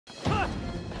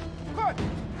快！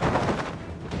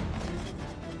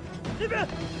这边。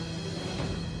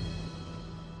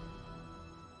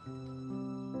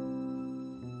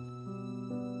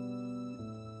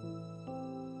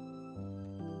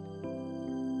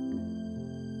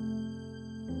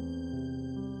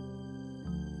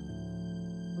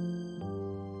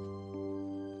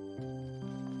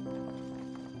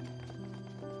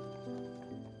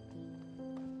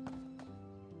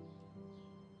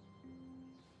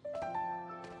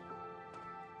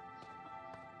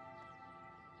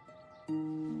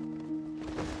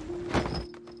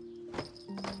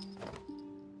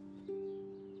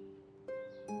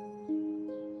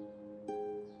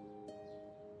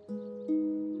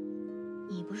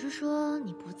 你不是说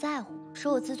你不在乎，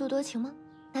说我自作多情吗？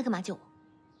那干嘛救我？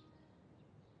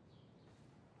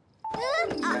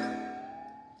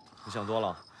你想多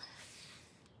了。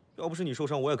要不是你受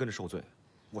伤，我也跟着受罪。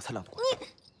我才懒得管你，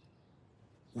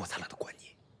我才懒得管你。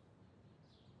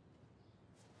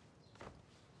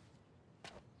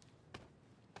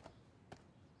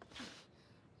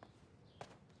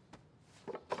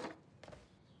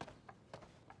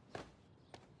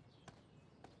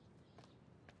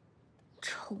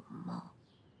 臭猫，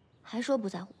还说不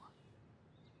在乎我。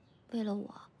为了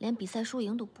我，连比赛输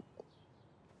赢都不顾。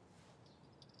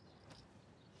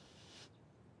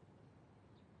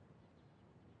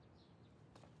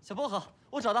小薄荷，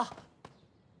我找到。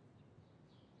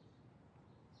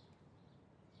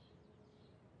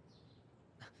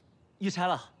你拆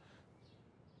了。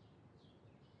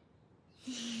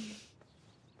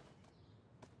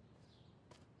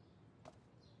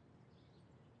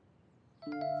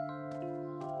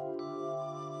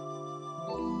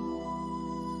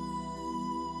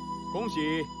恭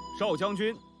喜少将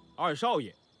军、二少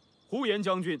爷、呼延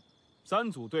将军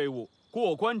3组队伍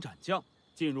过关斩将，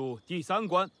进入第3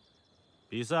关。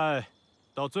比赛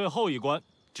到最后一关，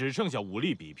只剩下武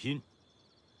力比拼。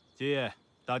今夜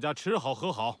大家吃好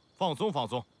喝好，放松放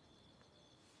松。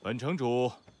本城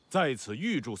主在此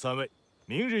预祝3位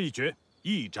明日一决，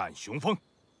一展雄风。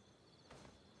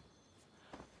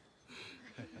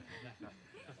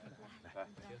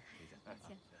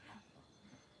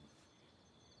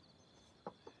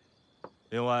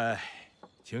另外，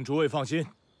请诸位放心，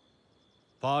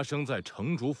发生在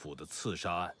城主府的刺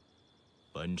杀案，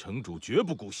本城主绝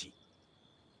不姑息。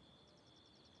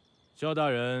萧大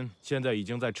人现在已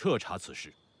经在彻查此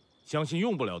事，相信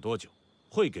用不了多久，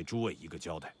会给诸位一个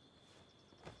交代。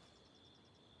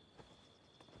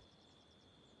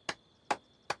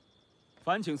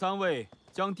烦请3位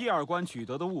将第2关取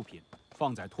得的物品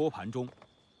放在托盘中。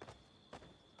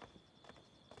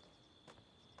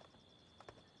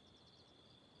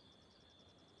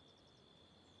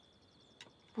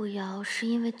 不瑶是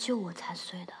因为救我才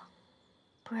碎的，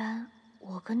不然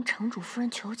我跟城主夫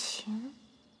人求情。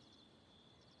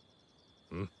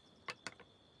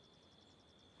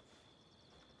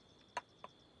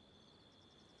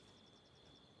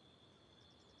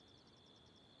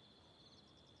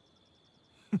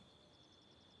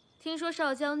听说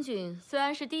少将军虽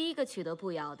然是第1个取得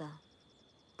步摇的，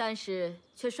但是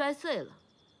却摔碎了，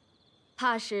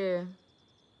怕是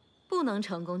不能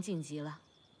成功晋级了。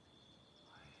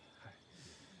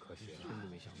 可惜，真的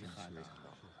没想到，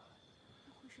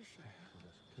会是谁？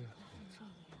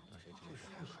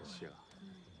太可惜了。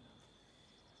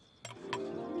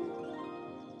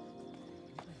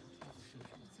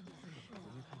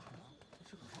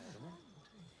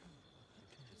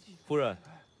夫人，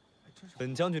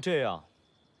本将军这样，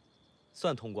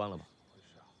算通关了吗？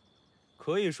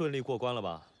可以顺利过关了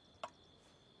吧？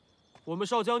我们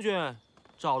少将军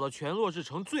找了全洛日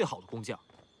城最好的工匠，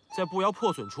在步摇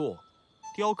破损处。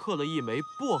 雕刻了一枚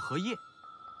薄荷叶，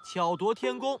巧夺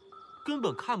天工，根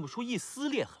本看不出一丝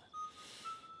裂痕。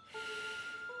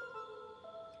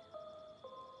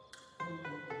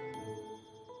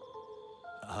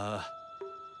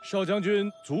少将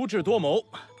军足智多谋，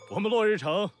我们落日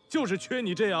城就是缺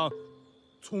你这样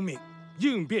聪明、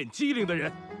应变机灵的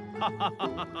人。哈哈哈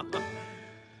哈哈！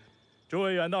诸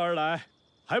位远道而来，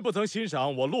还不曾欣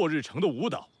赏我落日城的舞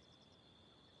蹈。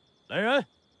来人，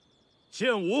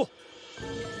献舞！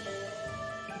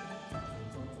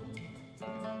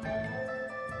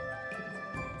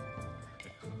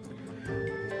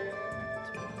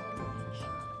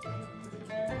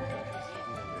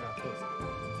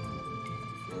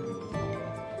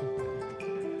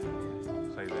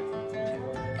 喝一杯。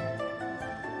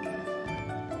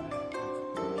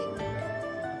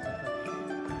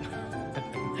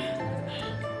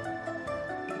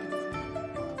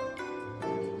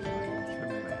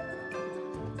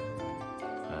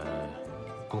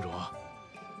公主，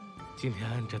今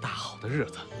天这大好的日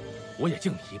子，我也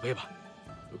敬你一杯吧。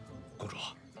公主，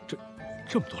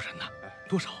这么多人呢，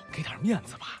多少给点面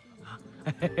子吧。啊，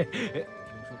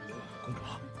公主，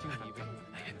敬你一杯。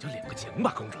哎呀，你就领个情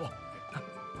吧，公主。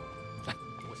来，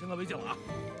我先干杯敬了啊。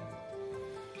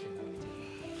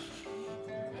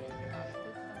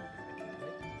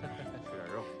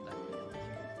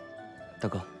 大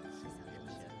哥，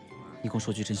你跟我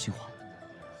说句真心话，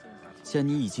既然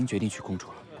你已经决定娶公主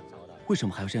了，为什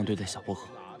么还要这样对待小薄荷？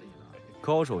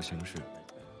高手行事，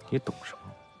你懂什么？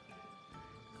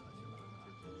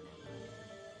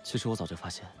其实我早就发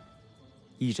现，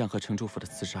驿站和城主府的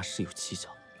厮杀事有蹊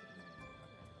跷。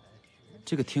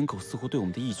这个天狗似乎对我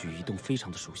们的一举一动非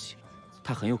常的熟悉，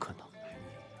他很有可能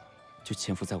就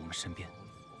潜伏在我们身边。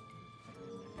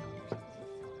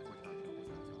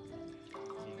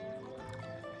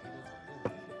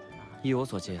 依我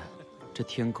所见，这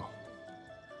天狗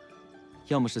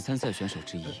要么是参赛选手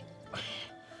之一，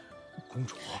公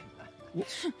主，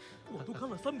我都干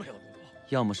了3杯了，公主。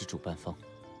要么是主办方。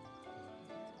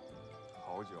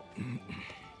好酒。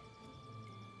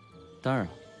当然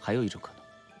了，还有一种可能，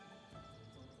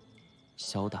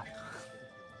萧大人。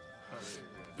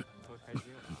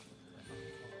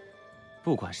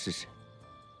不管是谁，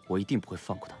我一定不会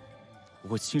放过他，我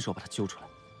会亲手把他揪出来，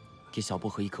给小薄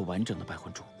荷一颗完整的败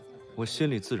魂珠。 我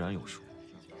心里自然有数，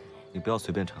你不要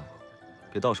随便掺和，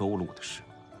别到时候误了我的事。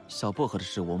小薄荷的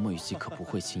事，我莫雨姬可不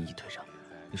会轻易退让。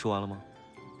你说完了吗？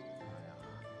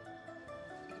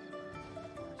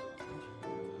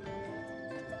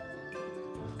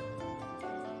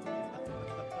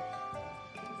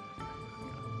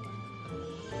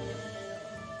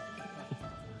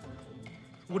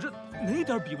我这哪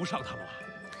点比不上他们了？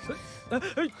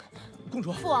哎，公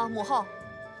主，父王母后，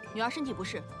女儿身体不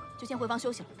适，就先回房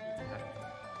休息了。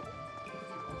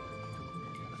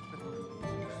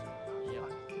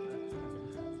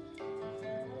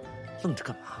 愣着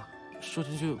干嘛？少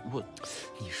将军，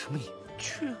你什么你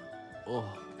去啊！哦，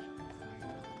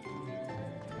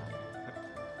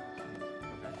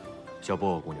小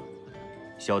薄荷姑娘，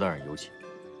萧大人有请。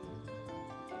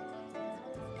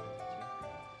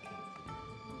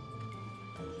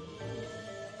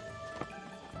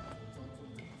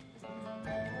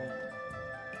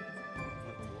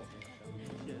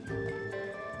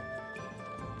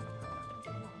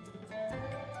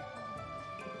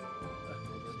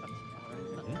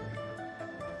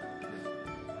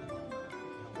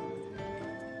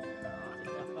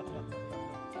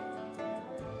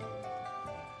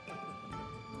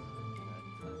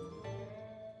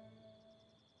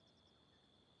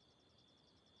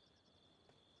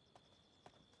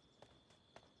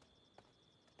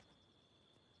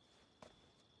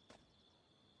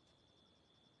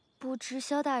不知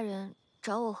萧大人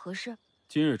找我何事？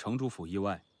今日城主府意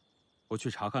外，我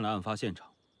去查看了案发现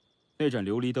场，那盏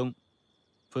琉璃灯，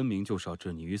分明就是要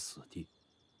置你于死地。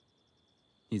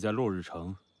你在落日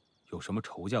城有什么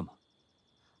仇家吗？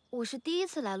我是第一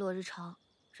次来落日城，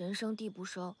人生地不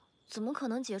熟，怎么可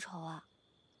能结仇啊？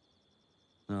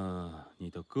那你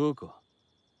的哥哥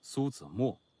苏子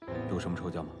墨有什么仇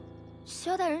家吗？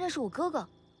萧大人认识我哥哥。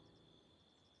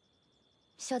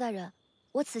萧大人，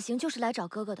我此行就是来找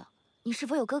哥哥的，你是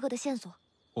否有哥哥的线索？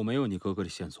我没有你哥哥的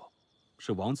线索，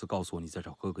是王子告诉我你在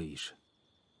找哥哥一事。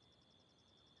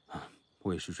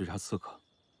我也是追查刺客，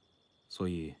所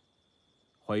以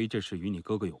怀疑这事与你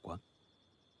哥哥有关。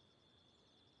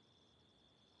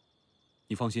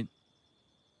你放心，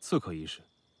刺客一事，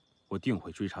我定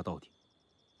会追查到底。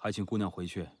还请姑娘回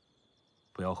去，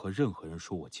不要和任何人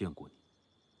说我见过你。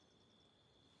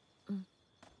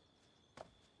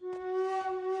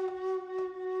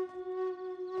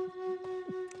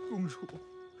公主，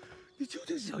你究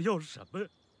竟想要什么呀？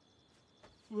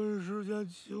问世间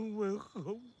情为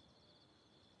何物，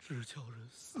只叫人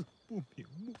死不瞑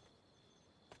目。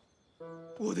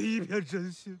我的一片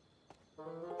真心，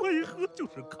为何就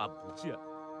是看不见？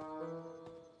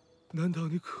难道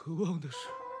你渴望的是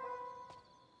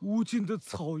无尽的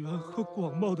草原和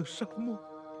广袤的沙漠？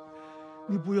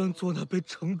你不愿做那被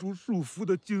城主束缚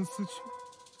的金丝雀，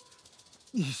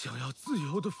你想要自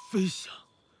由的飞翔。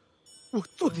我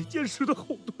做你坚实的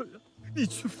后盾啊！你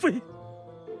去飞，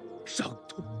伤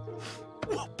痛，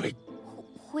我背。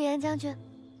呼延将军，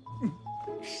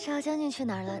少将军去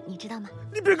哪儿了？你知道吗？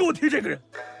你别跟我提这个人，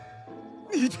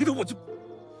你一提他我就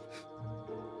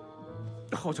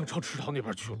好像朝池塘那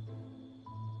边去了。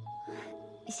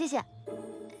谢谢。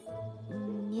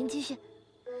您继续。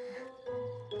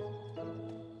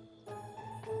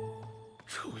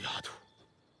臭丫头。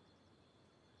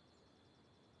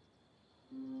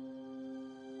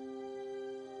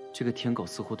这个舔狗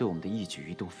似乎对我们的一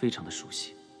举一动非常的熟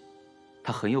悉，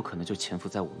他很有可能就潜伏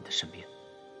在我们的身边。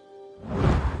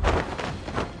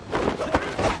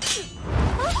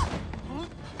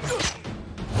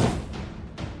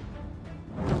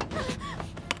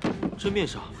针面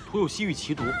上涂有西域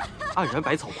奇毒，黯然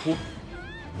百草枯。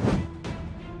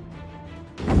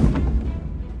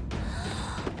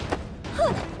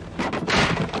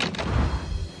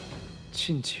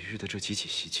近几日的这几起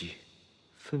袭击，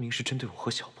分明是针对我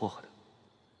和小薄荷的。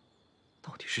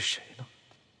到底是谁呢？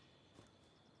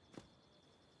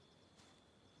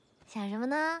想什么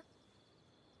呢？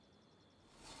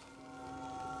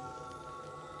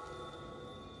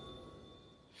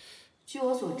据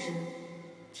我所知，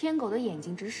天狗的眼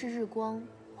睛直视日光，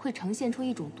会呈现出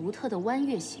一种独特的弯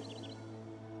月形。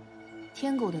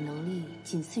天狗的能力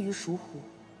仅次于熟狐。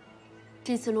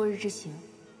这次落日之行，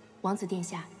王子殿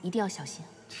下一定要小心。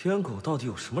天狗到底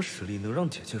有什么实力，能让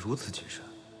姐姐如此谨慎？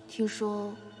听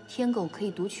说天狗可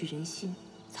以读取人心，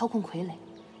操控傀儡，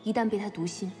一旦被他读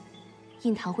心，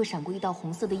印堂会闪过一道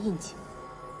红色的印记。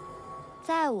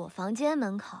在我房间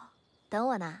门口等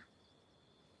我呢。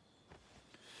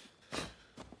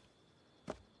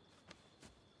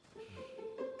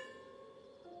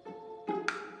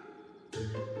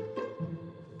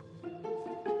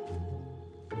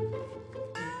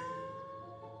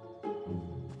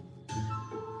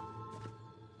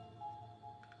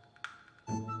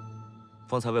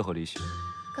方才为何离席？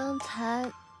刚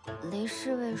才雷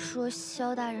侍卫说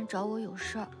萧大人找我有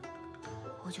事儿，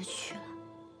我就去了。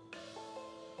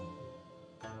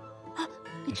啊，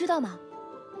你知道吗？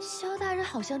萧大人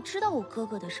好像知道我哥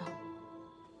哥的事儿，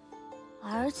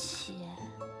而且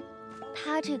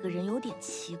他这个人有点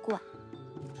奇怪，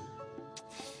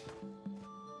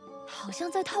好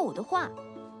像在套我的话。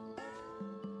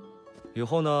以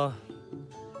后呢，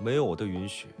没有我的允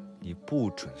许，你不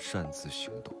准擅自行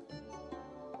动。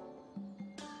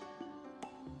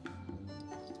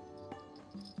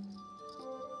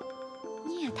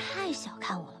你也太小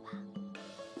看我了吧！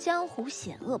江湖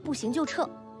险恶，不行就撤。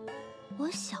我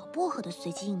小薄荷的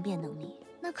随机应变能力，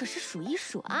那可是数一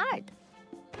数二的。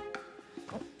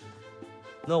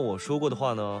那我说过的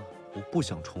话呢，我不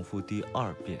想重复第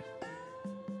二遍。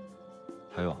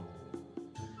还有，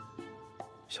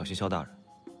小心萧大人。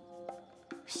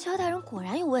萧大人果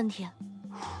然有问题。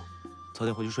早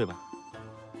点回去睡吧。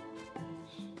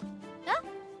啊？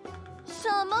什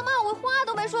么嘛！我话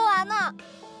都没说完呢。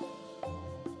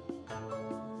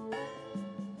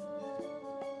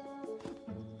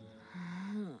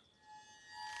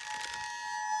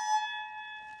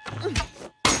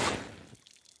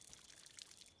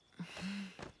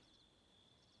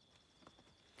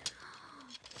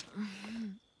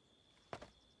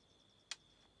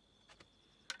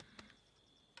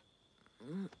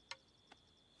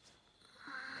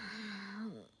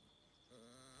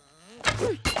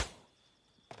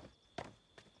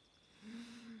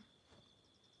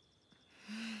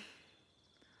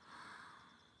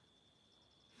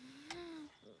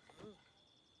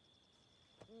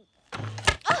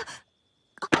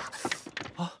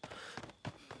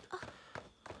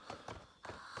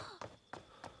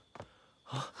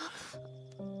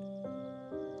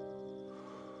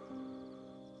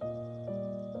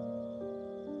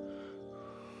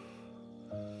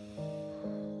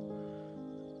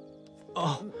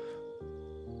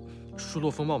疏落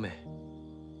风貌美，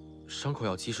伤口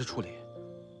要及时处理，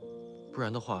不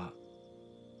然的话，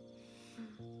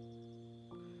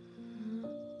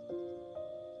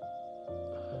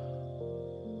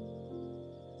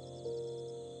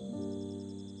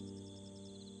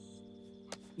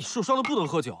你受伤了不能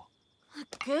喝酒。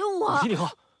给我！我替你喝。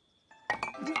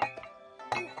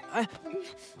哎，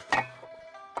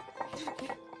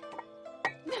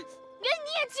你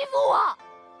也欺负我！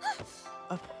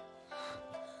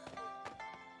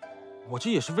我这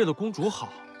也是为了公主好。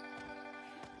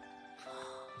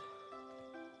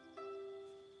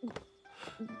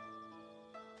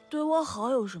对我好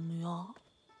有什么用？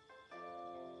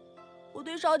我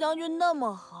对少将军那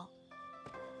么好，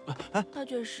他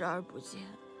却视而不见。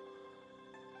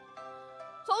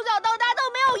从小到大都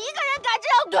没有一个人敢这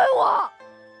样对我。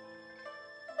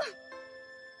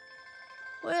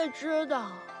我也知道，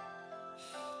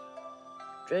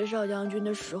追少将军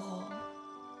的时候，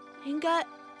应该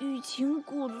欲擒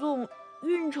故纵、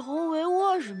运筹帷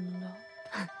幄什么的。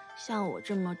像我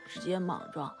这么直接莽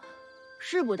撞，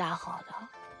是不大好的。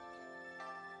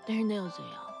但是那又怎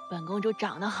样？本公主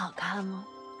长得好看吗？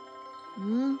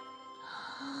嗯，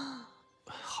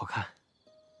好看。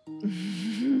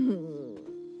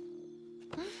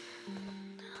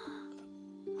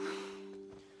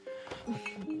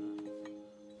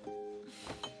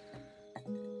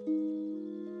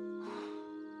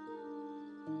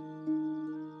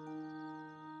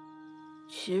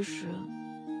其实，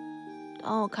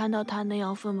当我看到他那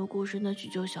样奋不顾身的去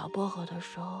救小薄荷的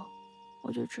时候，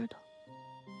我就知道，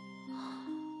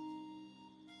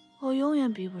我永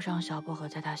远比不上小薄荷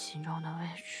在他心中的位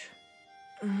置。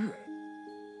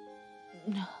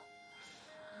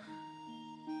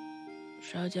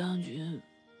少将军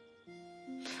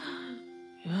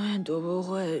永远都不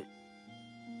会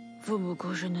奋不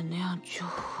顾身的那样救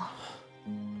我。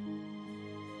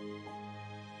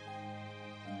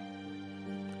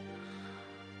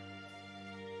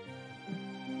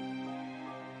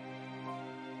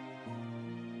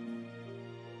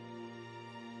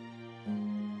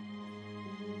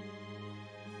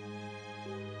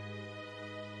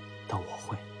但我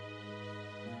会。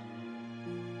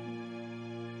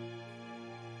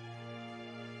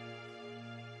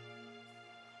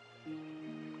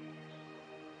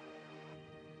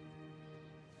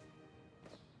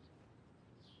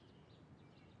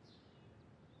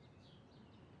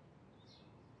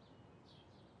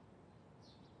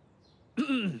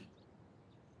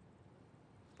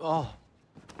哦。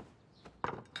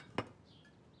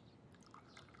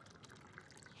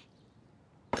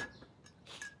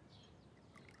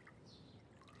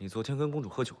你昨天跟公主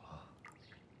喝酒了？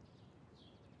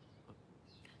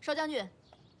少将军，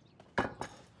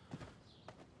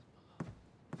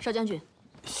少将军，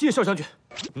谢少将军。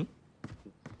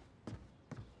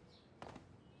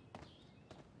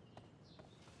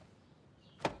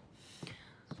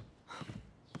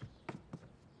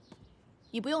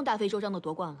你不用大费周章的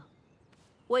夺冠了，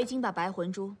我已经把白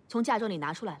魂珠从嫁妆里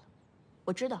拿出来了。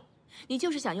我知道，你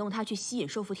就是想用它去吸引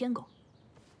收服天狗。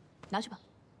拿去吧。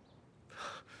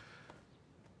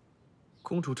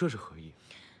公主这是何意？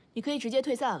你可以直接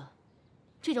退散了，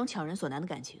这种强人所难的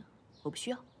感情，我不需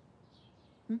要。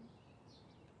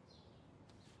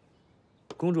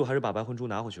公主还是把白魂珠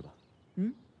拿回去吧。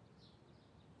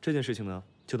这件事情呢，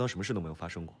就当什么事都没有发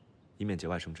生过，以免节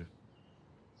外生枝。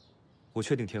我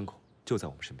确定天狗就在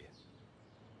我们身边。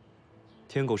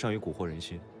天狗善于蛊惑人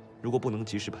心，如果不能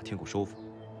及时把天狗收服，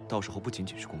到时候不仅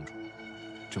仅是公主，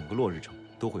整个落日城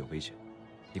都会有危险，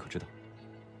你可知道？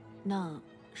那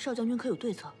少将军可有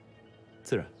对策？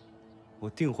自然，我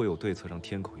定会有对策让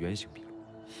天狗原形毕露。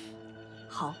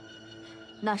好，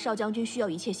那少将军需要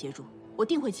一切协助，我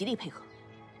定会极力配合。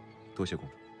多谢公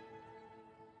主。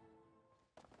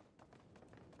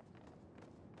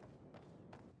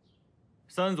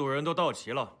三组人都到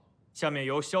齐了，下面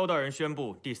由萧大人宣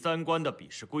布第3关的比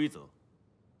试规则。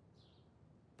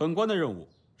本关的任务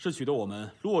是取得我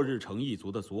们落日城一族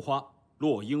的族花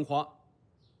落樱花。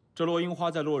这落樱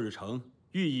花在落日城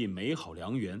寓意美好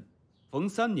良缘，逢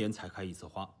3年才开一次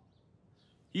花。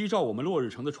依照我们落日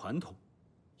城的传统，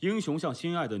英雄向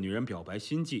心爱的女人表白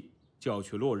心迹，就要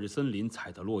去落日森林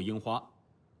采得落樱花。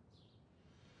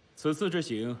此次之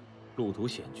行路途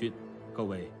险峻，各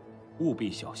位务必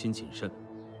小心谨慎。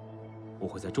我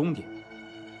会在终点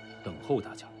等候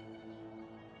大家。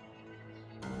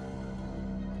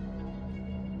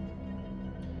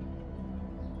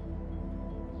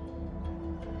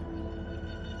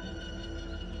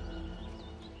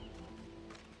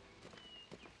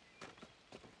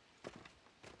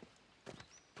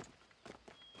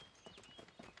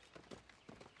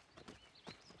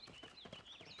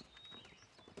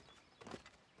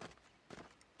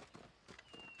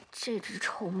这只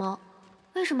臭猫，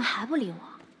为什么还不理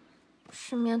我？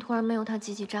身边突然没有它叽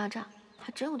叽喳喳，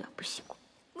还真有点不习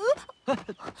惯。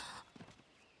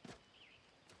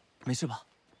没事吧？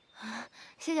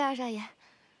谢谢二少爷。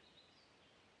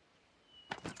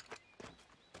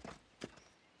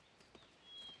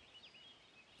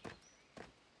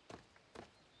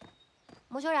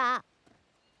莫修染，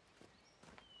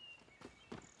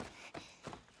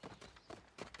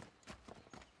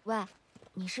喂，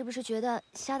你是不是觉得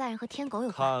萧大人和天狗有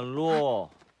关？看路，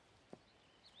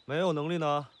没有能力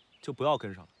呢，就不要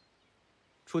跟上了。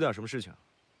出点什么事情，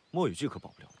莫雨剧可保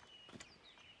不了。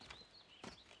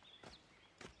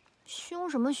凶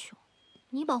什么凶？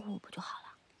你保护我不就好了？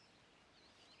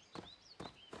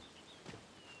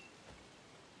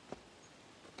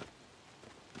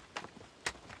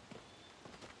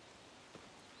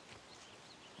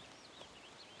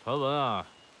传闻啊，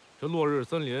这落日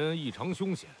森林异常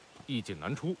凶险，易进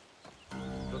难出。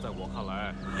这在我看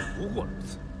来也不过如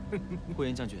此。顾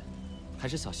言将军，还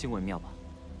是小心为妙吧。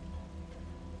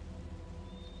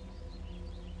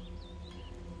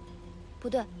不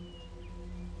对，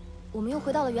我们又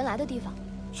回到了原来的地方。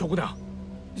小姑娘，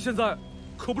现在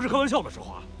可不是开玩笑的时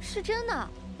候啊！是真的，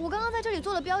我刚刚在这里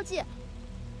做了标记，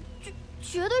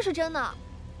绝对是真的。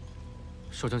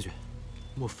少将军，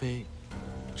莫非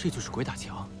这就是鬼打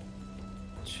墙？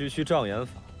区区障眼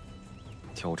法，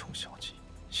雕虫小技。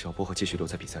小薄荷继续留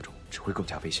在比赛中，只会更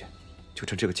加危险。就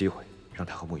趁这个机会，让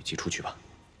他和莫雨姬出去吧。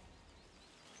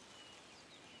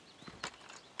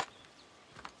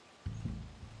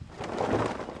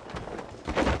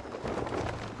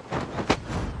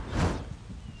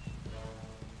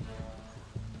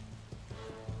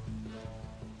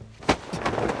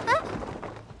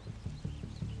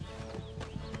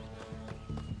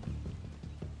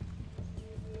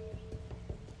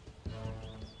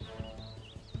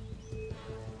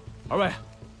二位，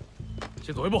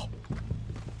先走一步。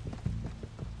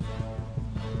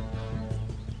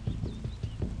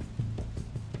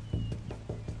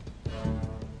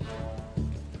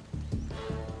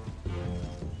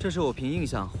这是我凭印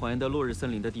象还原的落日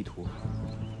森林的地图。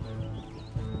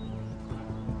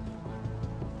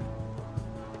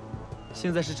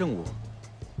现在是正午，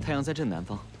太阳在正南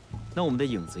方，那我们的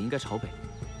影子应该朝北。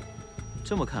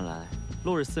这么看来，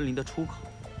落日森林的出口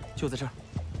就在这儿。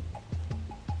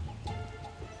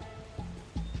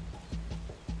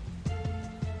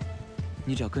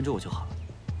 你只要跟着我就好了。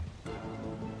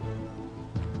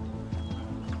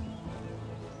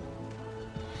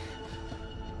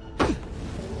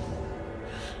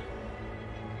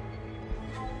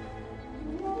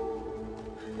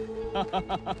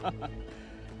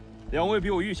两位比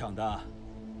我预想的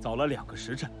早了2个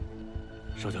时辰。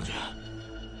少将军，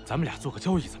咱们俩做个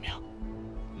交易怎么样？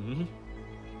嗯，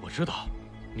我知道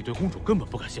你对公主根本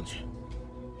不感兴趣。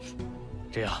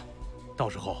这样，到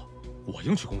时候我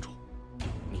迎娶公主。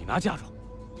 你拿嫁妆，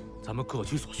咱们各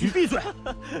取所需。闭嘴！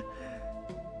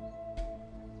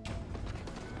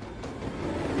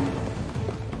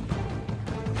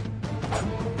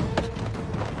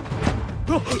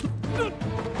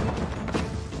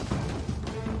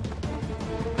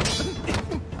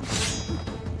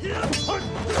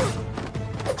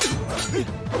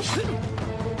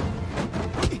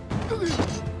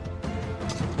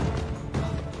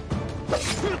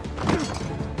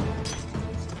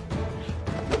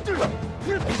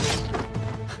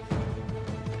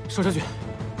少将军，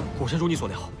果真如你所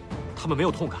料，他们没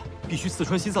有痛感，必须刺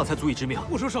穿心脏才足以致命。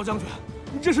我说少将军，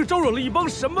你这是招惹了一帮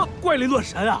什么怪力乱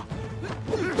神啊！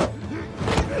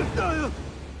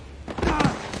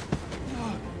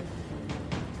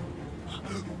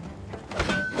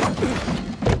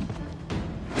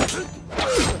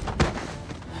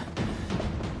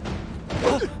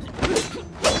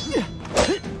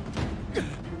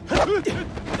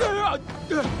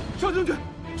少将军，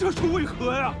这是为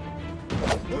何呀？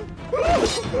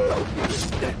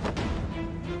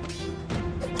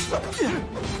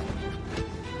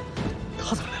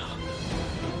 他怎么来了？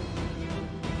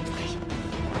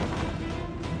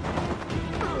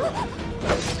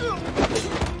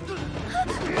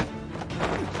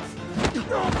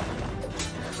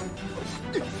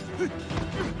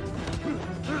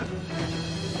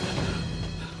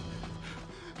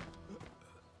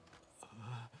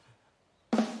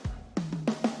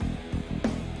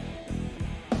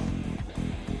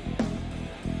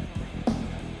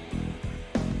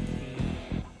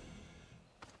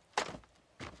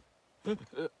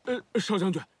少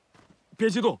将军，别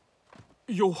激动，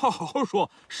有话好好说，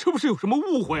是不是有什么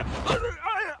误会啊？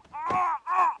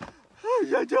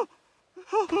眼睛，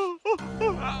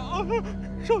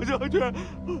少将军，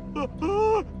不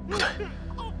对，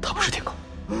他不是天狗。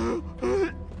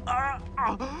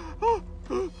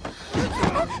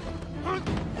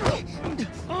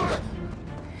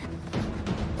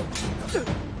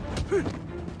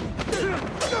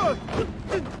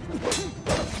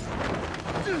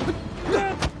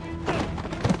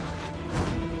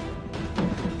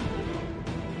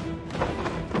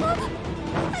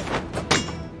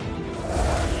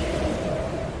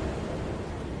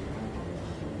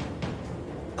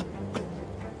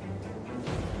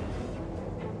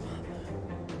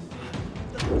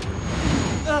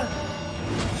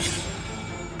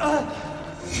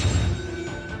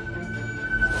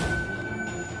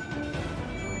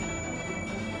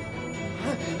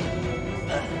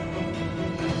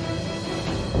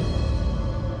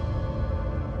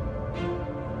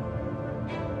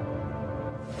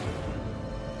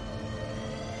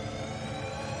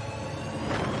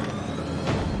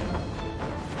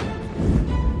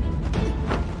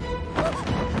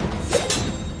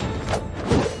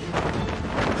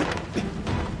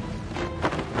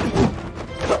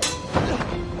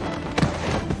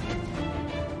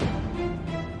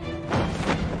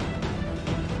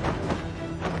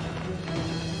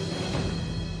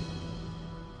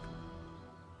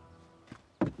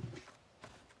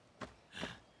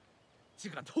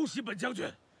竟敢偷袭本将军！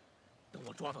等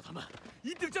我抓到他们，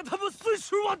一定将他们碎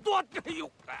尸万段！哎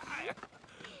呦，哎呀！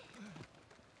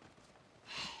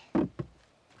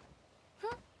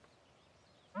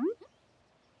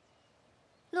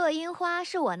樱花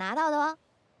是我拿到的哦。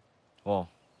哦。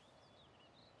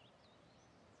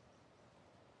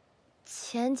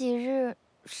前几日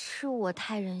是我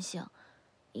太任性，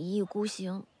一意孤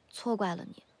行，错怪了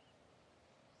你。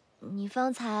你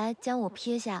方才将我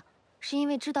撇下，是因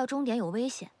为知道终点有危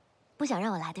险，不想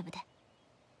让我来，对不对？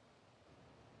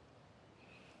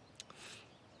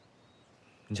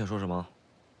你想说什么？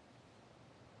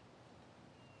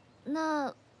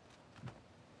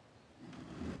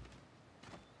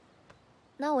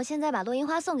那我现在把落樱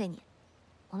花送给你，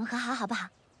我们和好好不好？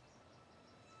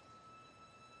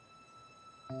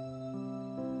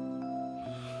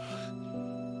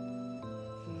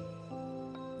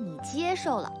你接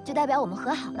受了，就代表我们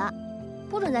和好了，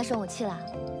不准再生我气了。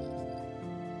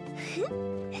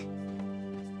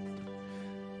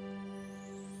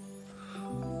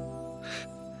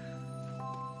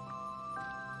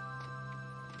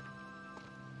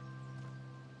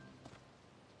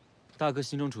大哥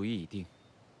心中主意已定，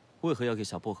为何要给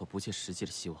小薄荷不切实际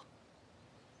的希望？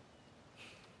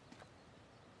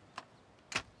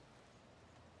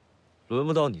轮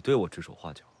不到你对我指手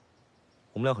画脚。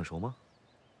我们俩很熟吗？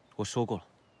我说过了，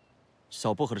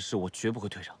小薄荷的事我绝不会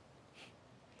退让。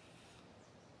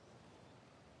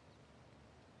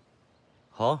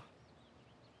好，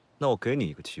那我给你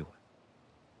一个机会。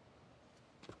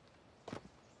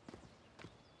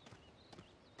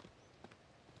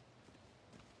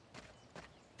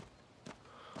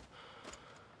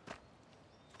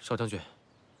少将军，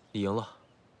你赢了，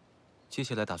接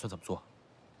下来打算怎么做？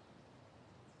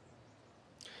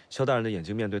萧大人的眼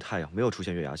睛面对太阳，没有出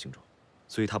现月牙形状，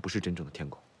所以他不是真正的天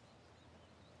狗。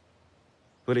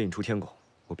为了引出天狗，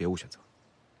我别无选择。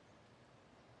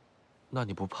那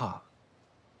你不怕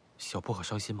小薄荷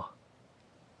伤心吗？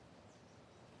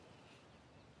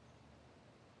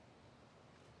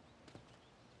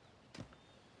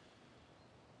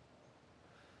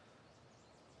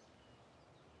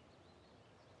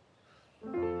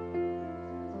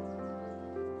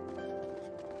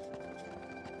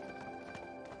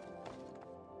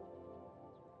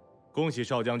恭喜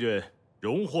少将军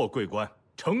荣获桂冠，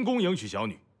成功迎娶小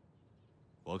女。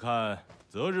我看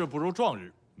择日不如撞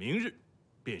日，明日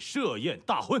便设宴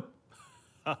大婚。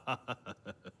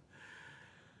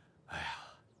哎呀，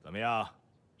怎么样，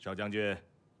少将军，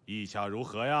意下如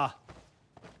何呀？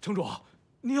城主，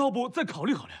你要不再考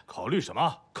虑考虑？考虑什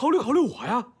么？考虑考虑我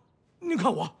呀！您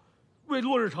看我，为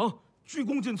落日城鞠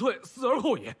躬尽瘁，死而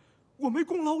后已，我没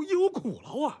功劳也有苦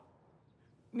劳啊！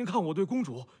您看我对公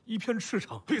主一片赤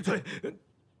诚。闭嘴！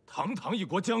堂堂一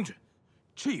国将军，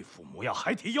这副模样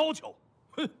还提要求，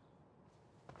哼！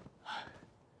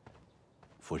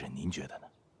夫人，您觉得呢？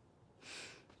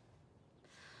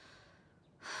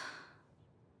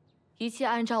一切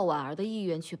按照婉儿的意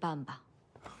愿去办吧。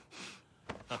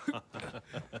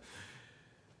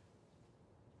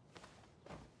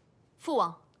父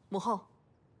王、母后，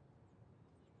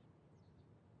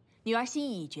女儿心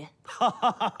意已决。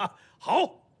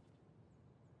好。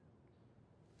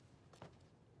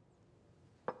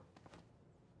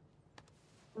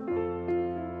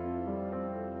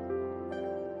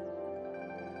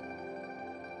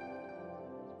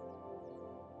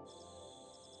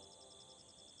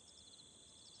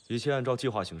一切按照计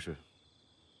划行事，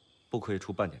不可以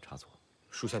出半点差错。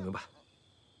属下明白。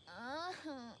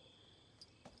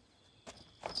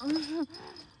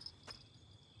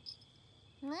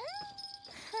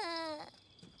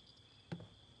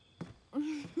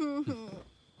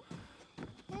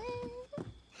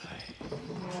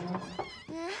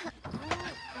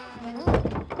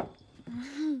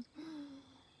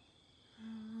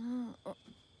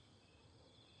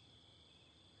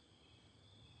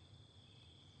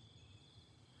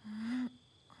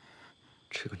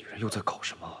这个女人又在搞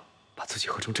什么？把自己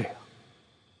喝成这样，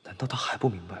难道她还不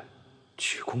明白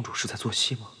娶公主是在做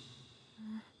戏吗？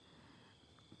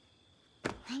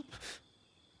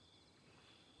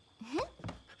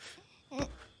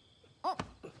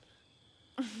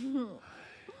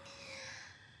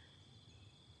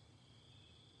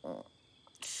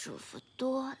舒服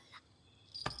多了。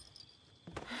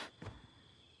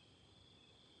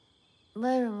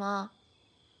为什么？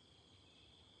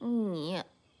你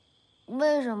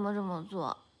为什么这么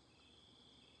做？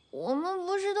我们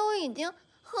不是都已经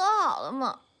和好了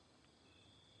吗？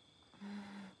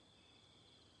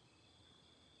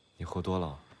你喝多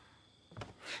了。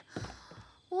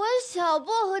我小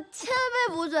薄荷千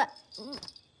杯不醉，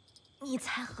你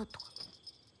才喝多了。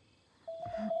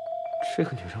这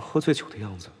个女人喝醉酒的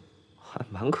样子，还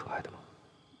蛮可爱的嘛。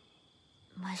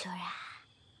莫修然，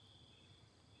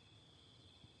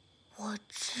我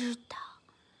知道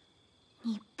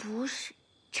你不是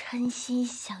真心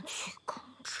想娶公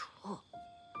主，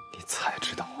才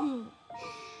知道啊。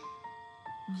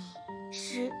你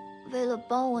是为了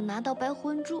帮我拿到白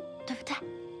魂珠，对不对？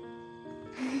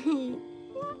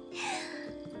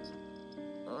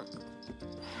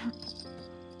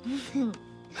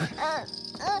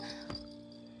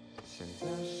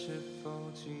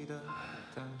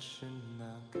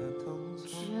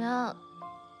只要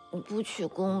你不娶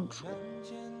公主，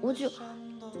我就……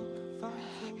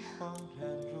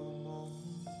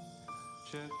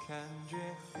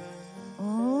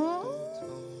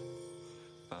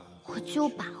我就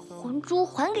把魂珠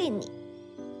还给你。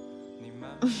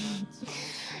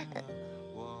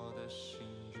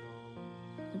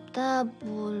大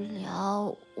不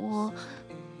了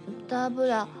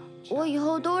我以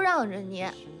后都让着你，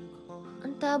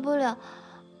大不了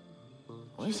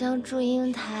我像祝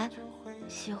英台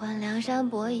喜欢梁山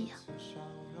伯一样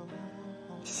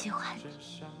喜欢你。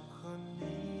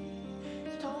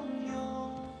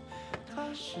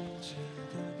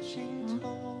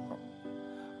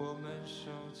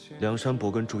梁山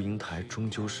伯跟祝英台终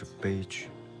究是悲剧，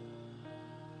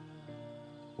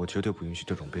我绝对不允许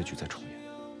这种悲剧再重演。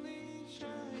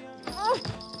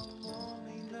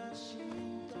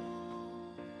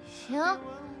行，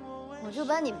我就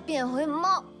把你变回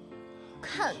猫，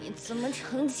看你怎么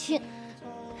成亲。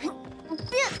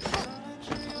变！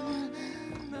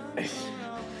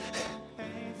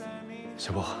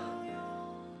小波，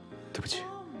对不起，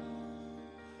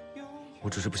我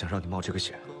只是不想让你冒这个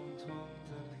险。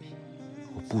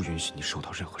我不允许你受到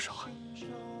任何伤害。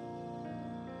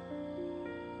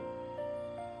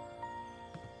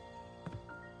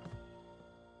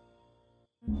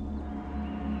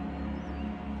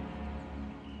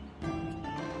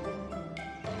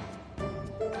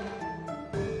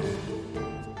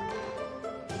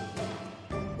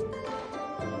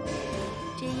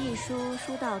这一书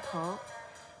书到头，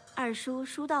二书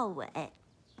书到尾，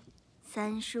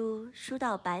三书书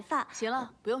到白发。行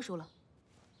了，不用书了。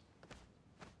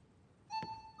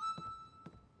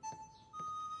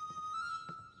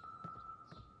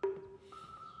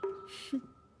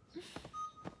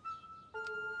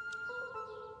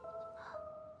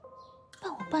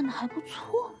但我办的还不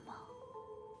错嘛，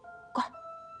乖。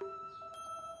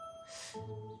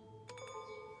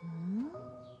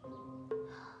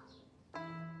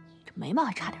这眉毛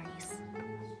还差点意思。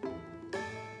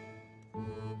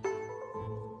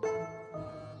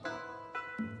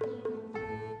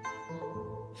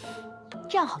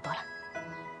这样好多了。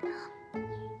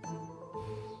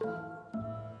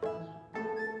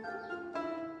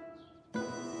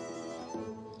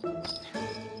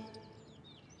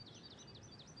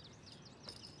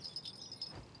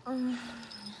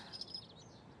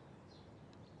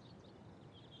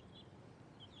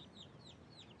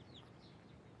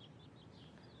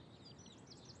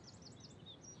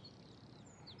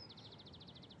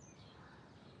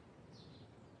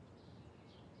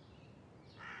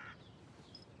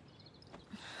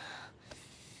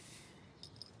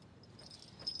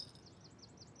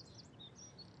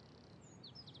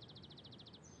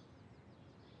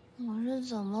我是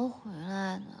怎么回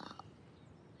来的？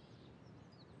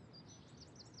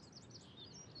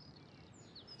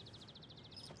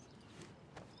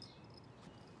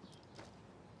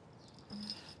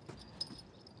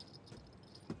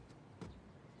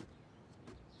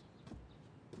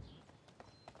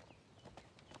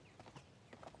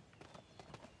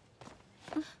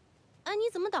哎，你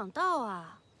怎么挡道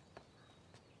啊？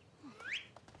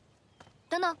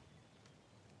等等。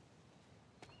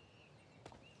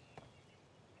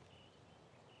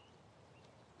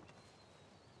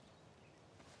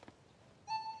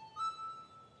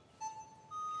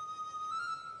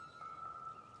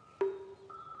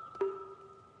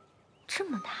这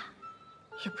么大，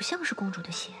也不像是公主的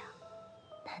血啊，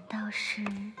难道是？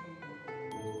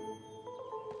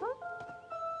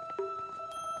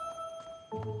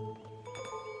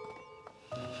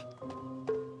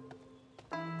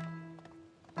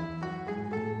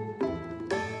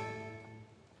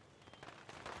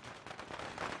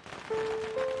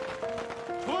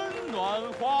春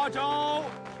暖花朝，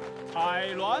彩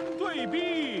鸾对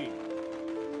碧，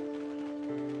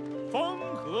风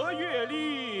和月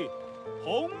丽，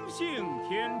红杏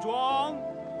添妆。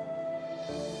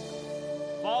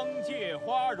方借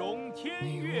花容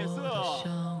添月色，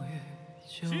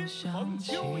新逢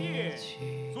秋夜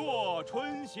作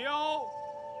春宵。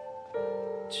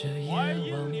淮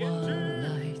阴莲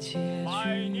枝，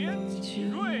百年启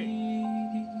瑞，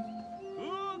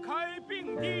合开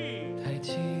并蒂，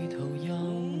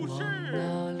五世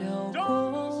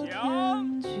争祥。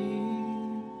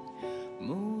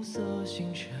暮色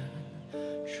星辰，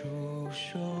触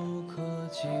手可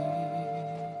及。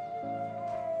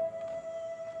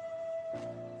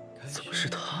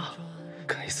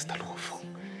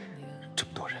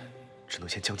只能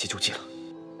先将计就计了。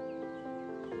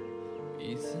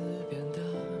彼此变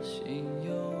得心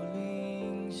有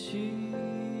灵犀。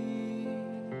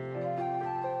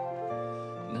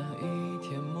那一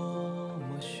天默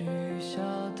默许下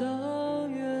的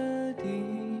约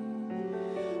定，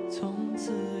从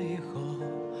此以后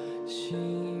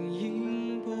形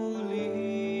影不离。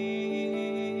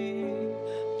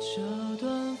这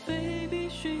段非比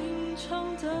寻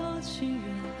常的情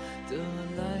缘，得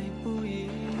来不易，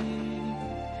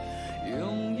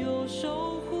拥有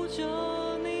守护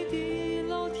着你地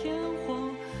老天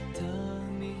荒的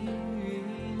命运。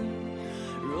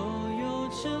若有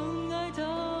真爱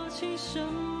的情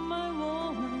深埋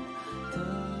我们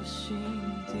的心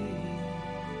底，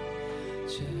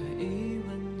这一吻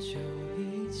就已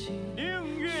经。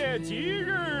明月吉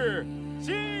日，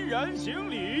新人行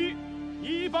礼，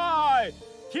一拜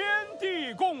天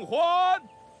地共欢。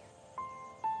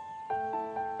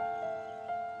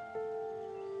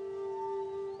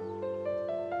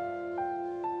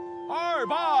二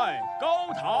拜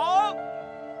高堂。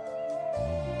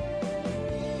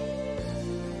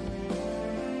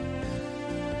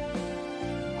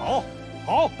好，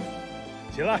好，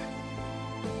起来。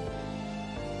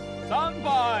三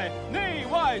拜内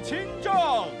外亲政。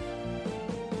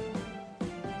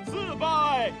四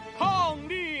拜伉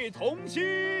俪同心。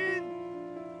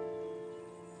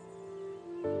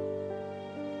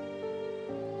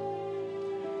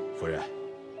夫人。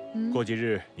过几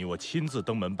日，你我亲自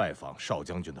登门拜访少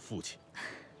将军的父亲。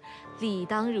理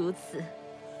当如此。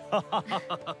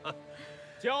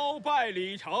交拜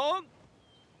礼成。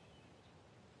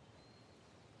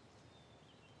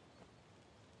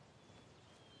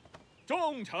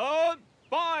众臣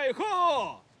拜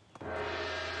贺。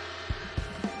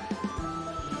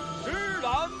芝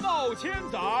兰茂千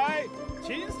载，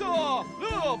琴瑟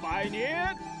乐百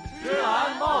年。芝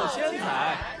兰茂千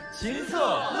载，琴瑟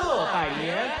乐百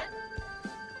年。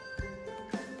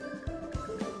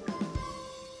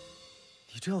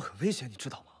你这样很危险，你知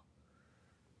道吗？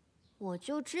我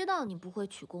就知道你不会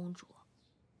娶公主，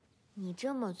你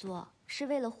这么做是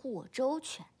为了护我周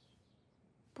全。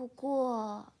不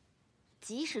过，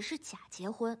即使是假结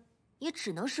婚，也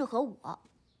只能适合我。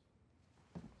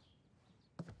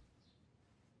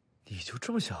你就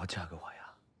这么想要嫁给我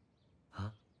呀？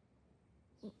啊？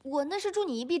我那是助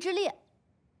你一臂之力。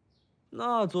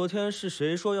那昨天是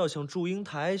谁说要像祝英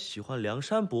台喜欢梁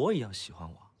山伯一样喜欢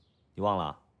我？你忘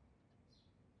了？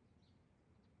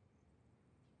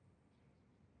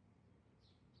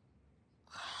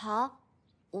好，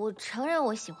我承认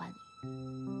我喜欢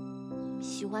你，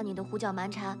喜欢你的胡搅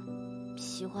蛮缠，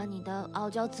喜欢你的傲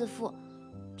娇自负，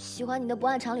喜欢你的不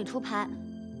按常理出牌，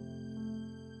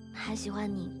还喜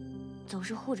欢你总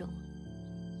是护着我。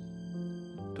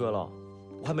对了，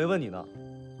我还没问你呢，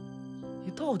你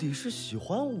到底是喜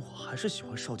欢我还是喜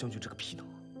欢少将军这个屁呢？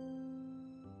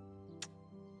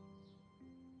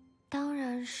当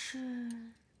然是……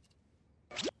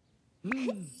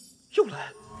又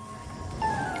来！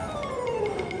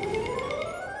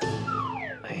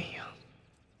哎呀，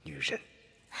女人！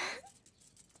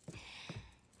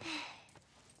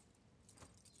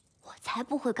我才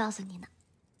不会告诉你呢。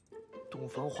洞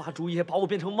房花烛夜把我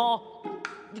变成猫，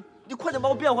你快点把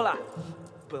我变回来！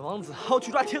本王子还要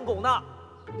去抓天狗呢，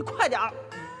你快点儿！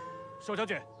少将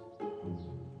军，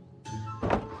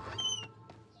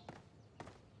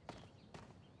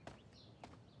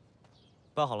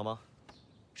办好了吗？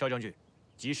少将军，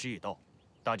吉时已到，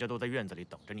大家都在院子里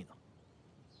等着你呢。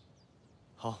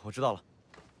好，我知道了。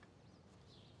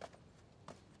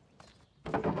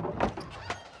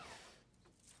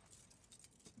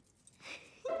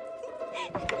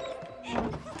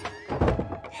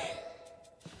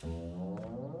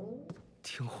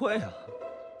挺会啊！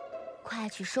快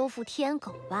去收服天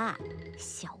狗吧，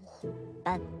小伙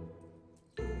伴。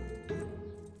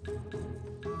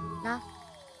那，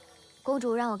公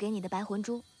主让我给你的白魂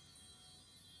珠。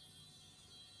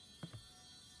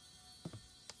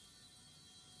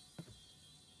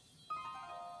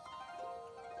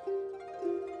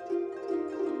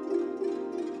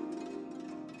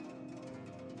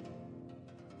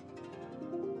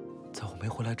在我没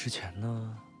回来之前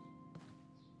呢，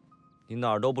你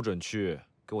哪儿都不准去，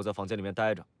给我在房间里面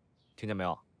待着，听见没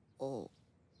有？哦。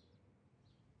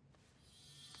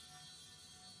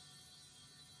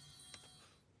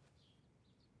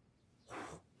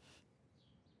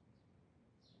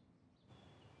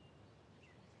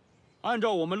按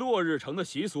照我们落日城的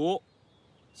习俗，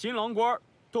新郎官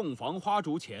洞房花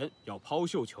烛前要抛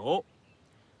绣球。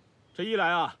这一来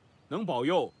啊，能保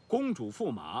佑公主驸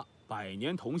马百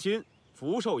年同心，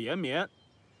福寿延绵；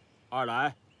二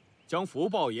来将福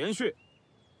报延续，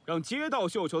让接到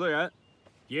绣球的人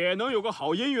也能有个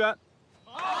好姻缘。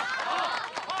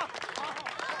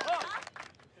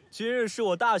今日是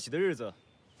我大喜的日子，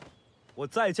我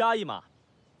再加一码，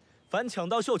凡抢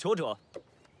到绣球者，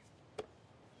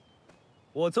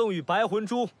我赠予白魂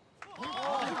珠。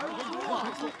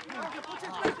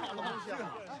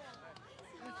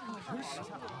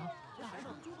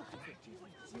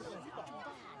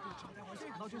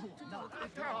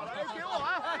太好了！哎，给我啊！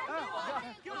哎，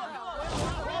给我！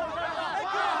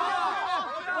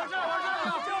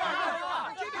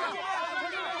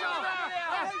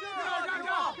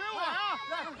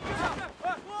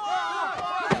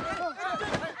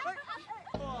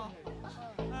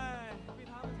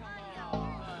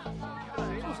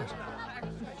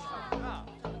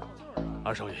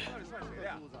二少爷，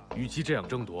与其这样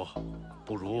争夺，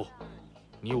不如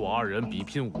你我二人比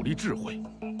拼武力智慧，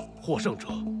获胜者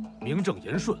名正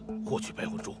言顺获取白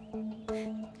魂珠。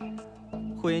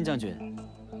呼延将军，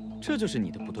这就是你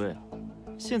的不对了。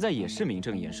现在也是名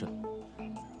正言顺，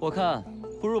我看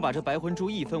不如把这白魂珠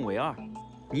一分为二，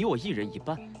你我一人一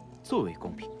半，最为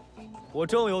公平。我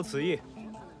正有此意。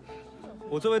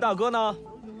我作为大哥呢，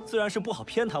自然是不好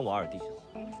偏袒我二弟，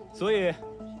所以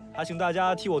还请大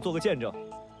家替我做个见证。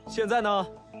现在呢，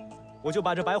我就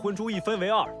把这白魂珠一分为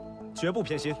二，绝不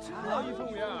偏心。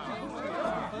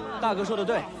大哥说的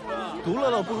对，独乐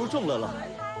乐不如众乐乐。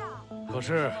可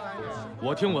是，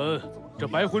我听闻这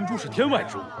白魂珠是天外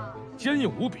之物，坚硬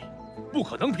无比，不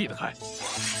可能劈得开。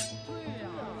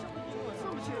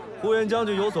呼延将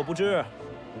军有所不知，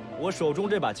我手中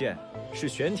这把剑是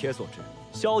玄铁所制，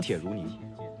削铁如泥，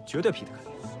绝对劈得开。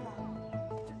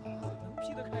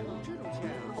劈得开有这种剑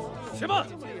啊？且慢！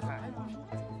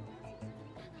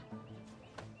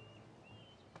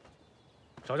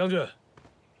少将军，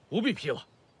不必劈了。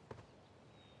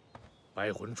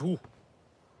白魂珠，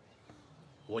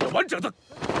我要完整的。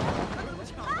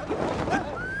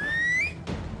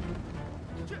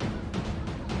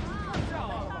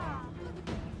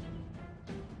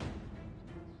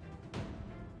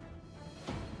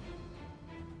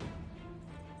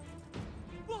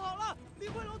不好了，李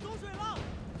慧龙走水了！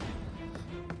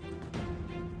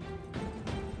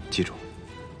记住，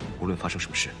无论发生什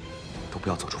么事，都不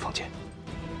要走出房间。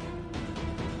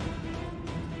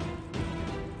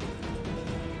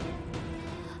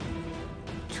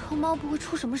臭猫不会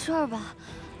出什么事儿吧？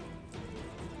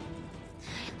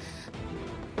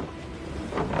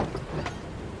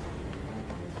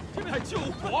这边救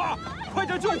火！快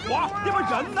点救火！那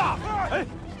边人呢？哎，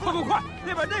快！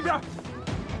那边！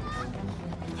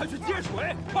快去接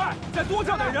水！快，再多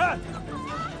叫点人！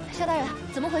邵大人，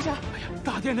怎么回事？哎呀，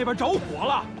大殿那边着火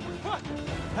了！快！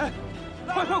哎，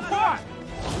快！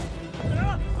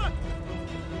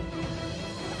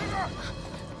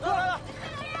来了！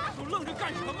都愣着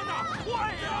干什么呢？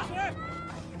快呀！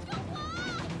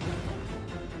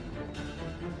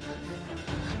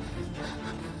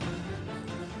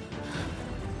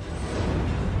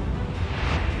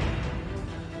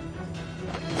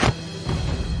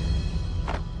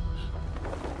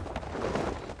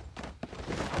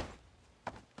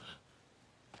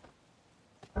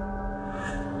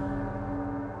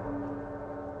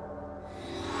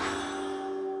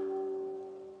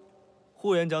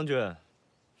呼延将军，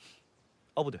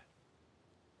哦不对，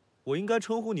我应该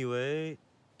称呼你为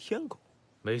天狗。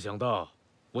没想到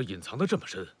我隐藏的这么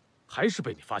深，还是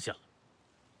被你发现了。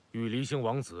玉离星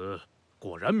王子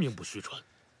果然名不虚传。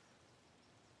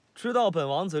知道本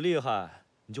王子厉害，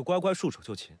你就乖乖束手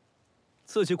就擒，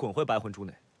自己滚回白魂珠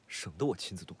内，省得我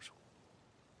亲自动手。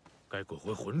该滚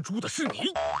回魂珠的是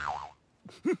你。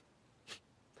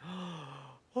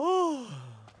哦，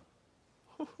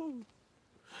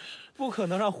不可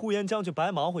能让呼延将军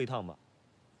白忙活一趟吧？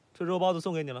这肉包子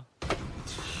送给你了。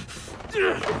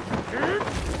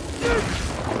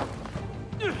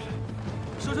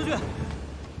小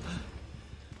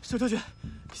将军，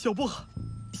小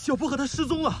薄荷他失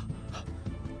踪了。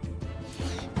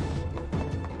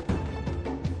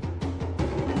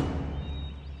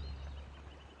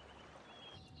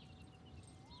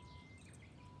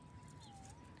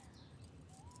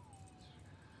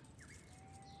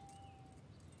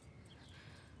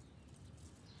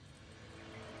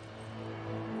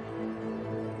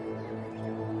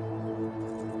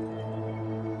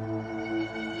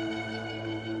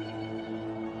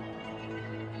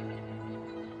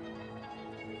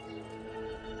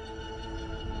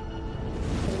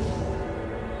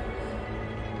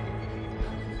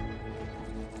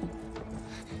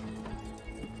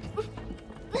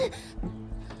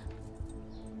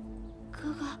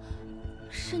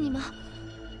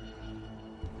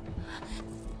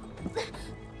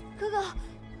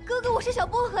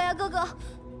薄荷呀，哥哥，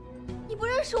你不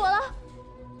认识我了？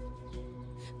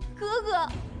哥哥，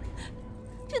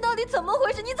这到底怎么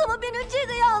回事？你怎么变成这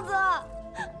个样子？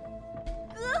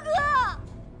哥哥，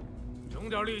省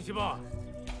点力气吧。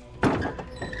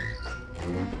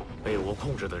被我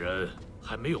控制的人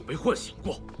还没有被唤醒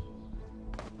过。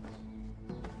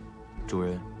主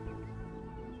人，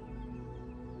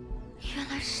原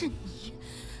来是你。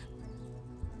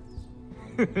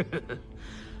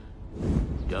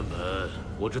原本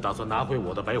我只打算拿回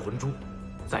我的白魂珠，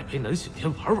再陪南信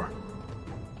天玩玩，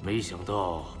没想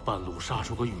到半路杀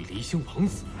出个羽离星王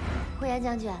子。呼延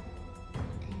将军，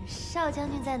少将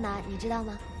军在哪？你知道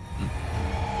吗？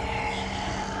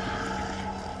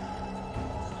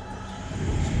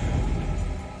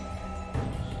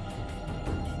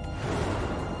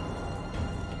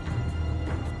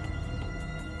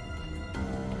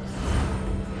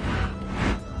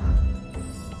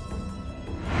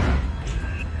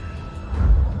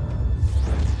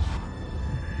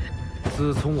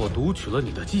自从我读取了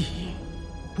你的记忆，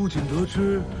不仅得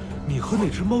知你和那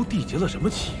只猫缔结了什么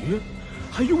契约，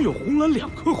还拥有红蓝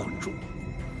2颗魂珠。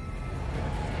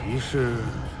于是，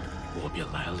我便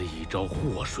来了一招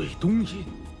祸水东引，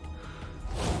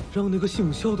让那个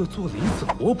姓肖的做了一次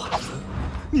磨盘。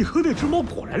你和那只猫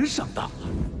果然上当了。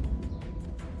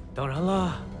当然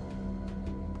了，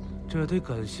这得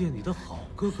感谢你的好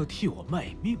哥哥替我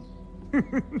卖命。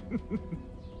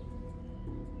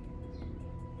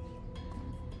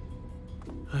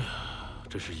哎呀，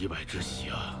真是意外之喜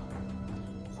啊！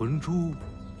魂珠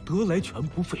得来全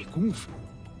不费功夫。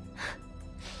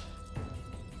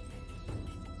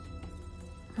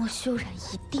莫修染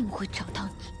一定会找到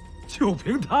你。就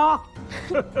凭他，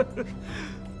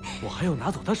我还要拿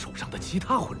走他手上的其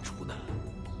他魂珠呢。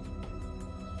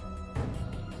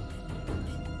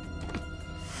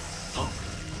好。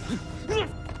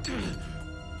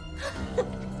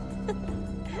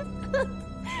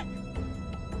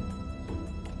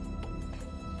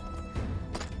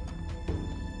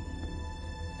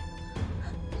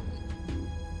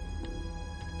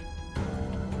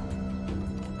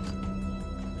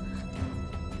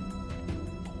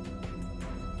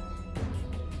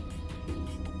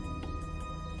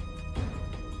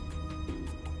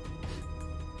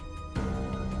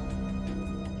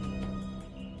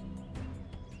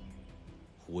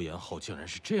胡延浩竟然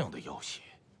是这样的要挟，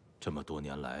这么多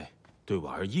年来对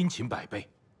婉儿殷勤百倍，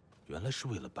原来是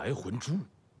为了白魂珠。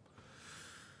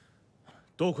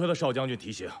多亏了少将军提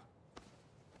醒。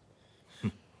哼，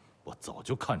我早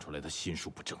就看出来他心术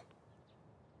不正。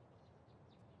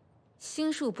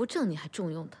心术不正，你还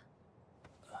重用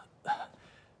他？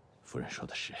夫人说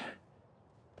的是，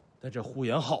但这胡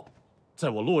延浩，在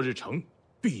我落日城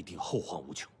必定后患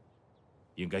无穷，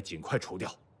应该尽快除掉。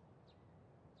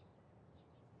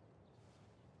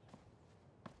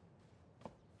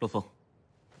洛风，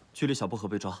距离小薄荷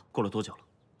被抓过了多久了？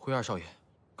辉二少爷，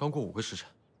刚过5个时辰。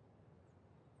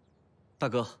大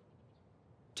哥，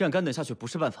这样干等下去不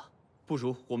是办法，不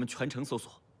如我们全城搜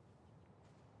索。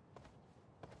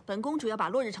本公主要把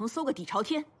落日城搜个底朝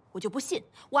天，我就不信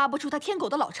挖不出她天狗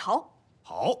的老巢。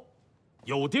好，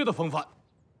有爹的风范。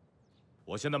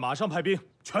我现在马上派兵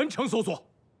全城搜索。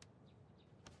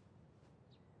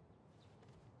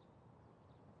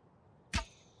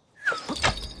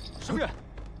什么人？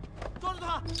抓住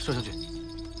他！少将军。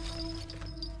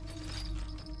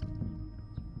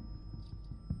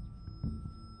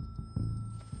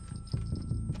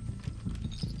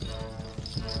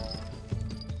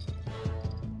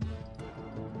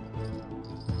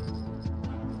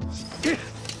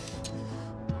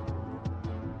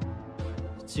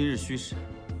今日虚实，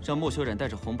让莫修染带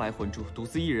着红白魂珠独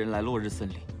自一人来落日森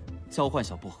林，交换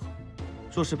小薄荷。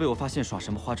若是被我发现耍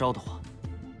什么花招的话，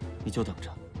你就等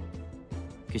着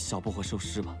给小薄荷收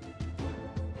尸吧。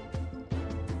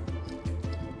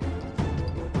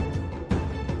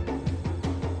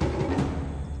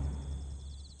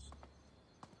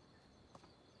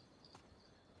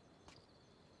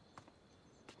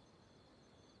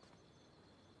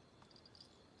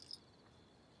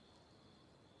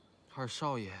二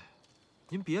少爷，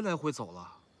您别来回走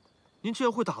了，您这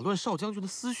样会打乱少将军的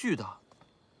思绪的。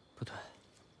不对，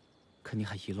肯定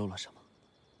还遗漏了什么。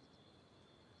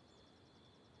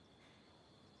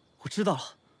我知道了，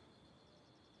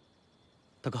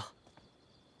大哥，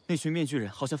那群面具人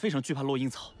好像非常惧怕落阴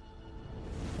草。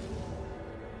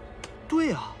对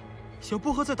呀，小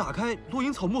薄荷在打开落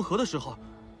阴草木盒的时候，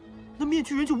那面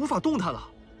具人就无法动弹了。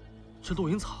这落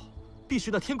阴草必是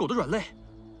那天狗的软肋。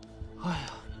哎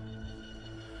呀！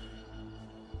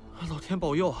老天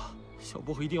保佑啊！小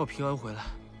薄荷一定要平安回来，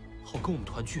好跟我们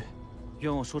团聚。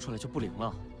愿望说出来就不灵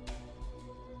了。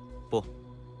不，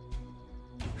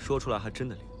说出来还真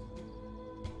的灵。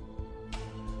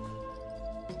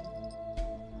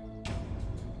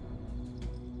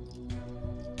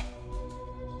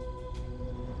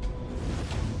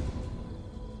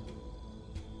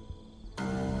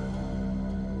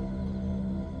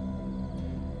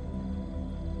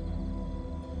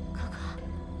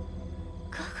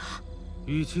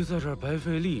与其在这儿白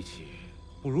费力气，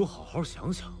不如好好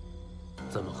想想，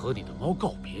怎么和你的猫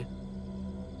告别。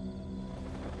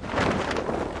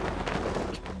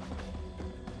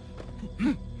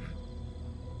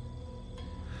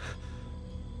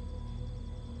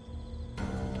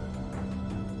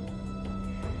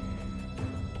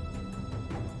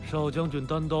少将军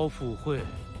单刀赴会，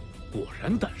果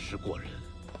然胆识过人。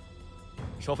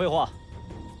少废话，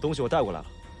东西我带过来了，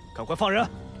赶快放人！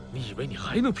你以为你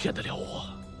还能骗得了我？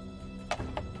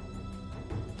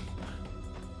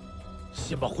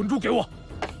先把魂珠给我。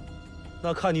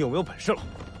那看你有没有本事了。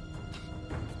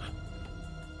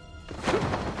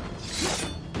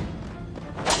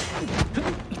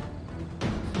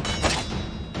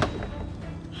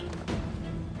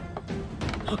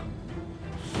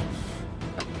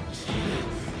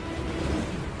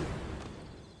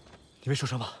你没受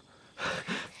伤吧？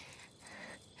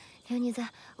有你在，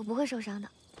我不会受伤的。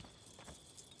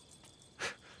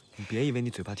你别以为你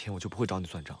嘴巴甜，我就不会找你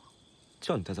算账。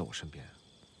叫你待在我身边，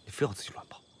你非要自己乱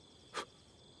跑。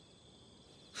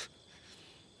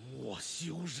莫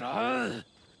修染，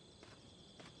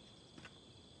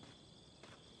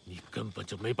你根本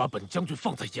就没把本将军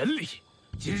放在眼里。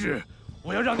今日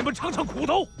我要让你们尝尝苦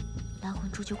头。蓝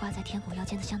魂珠就挂在天狗腰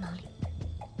间的香囊里。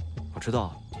我知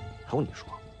道，还用你说？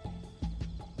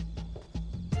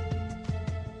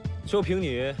就凭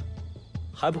你，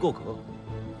还不够格。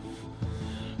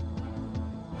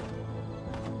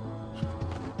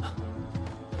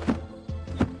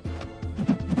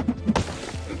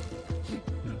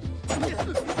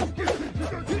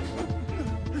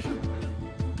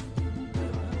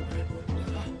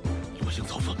落星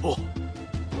草粉末。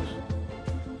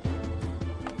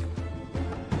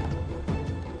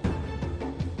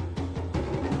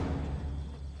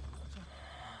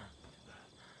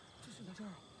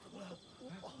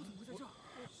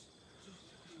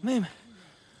妹妹，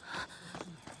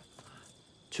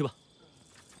去吧。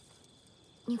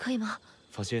你可以吗？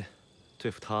放心，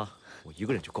对付他，我一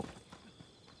个人就够了。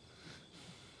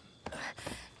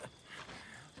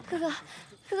哥哥，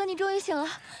哥哥，你终于醒了。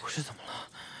我是怎么了？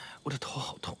我的头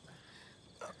好痛。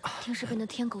定是被那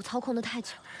天狗操控的太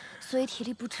久，所以体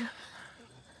力不支。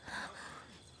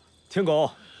天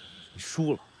狗，你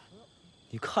输了。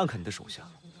你看看你的手下，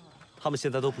他们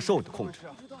现在都不受你的控制，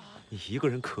你一个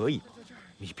人可以吗？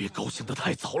你别高兴得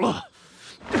太早了。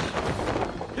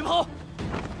别跑！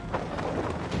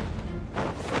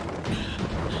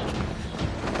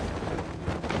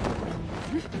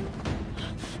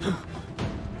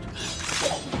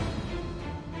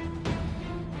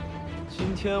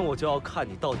今天我就要看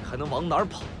你到底还能往哪儿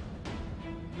跑。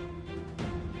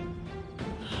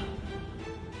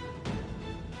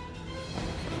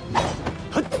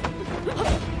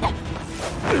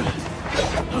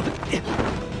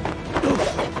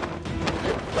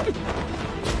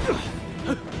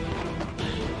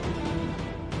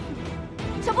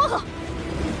小薄荷，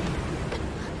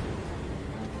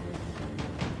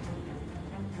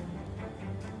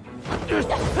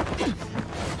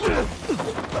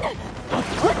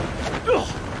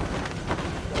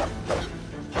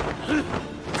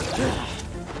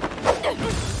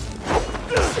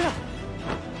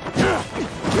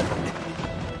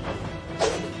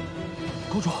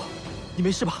公主，你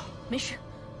没事吧？没事。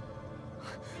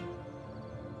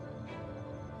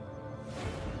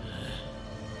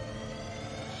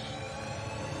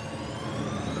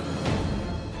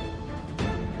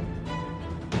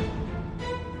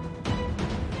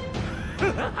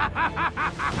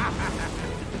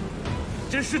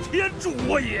真是天助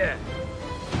我也！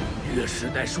月食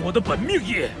乃是我的本命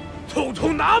夜，统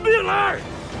统拿命来！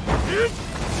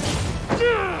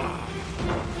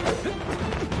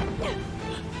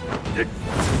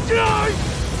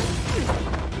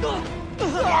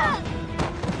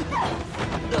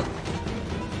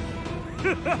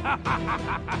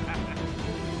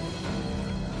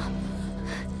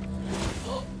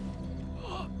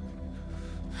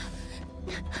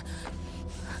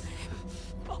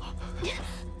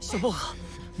小薄荷，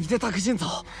你带大哥先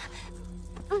走。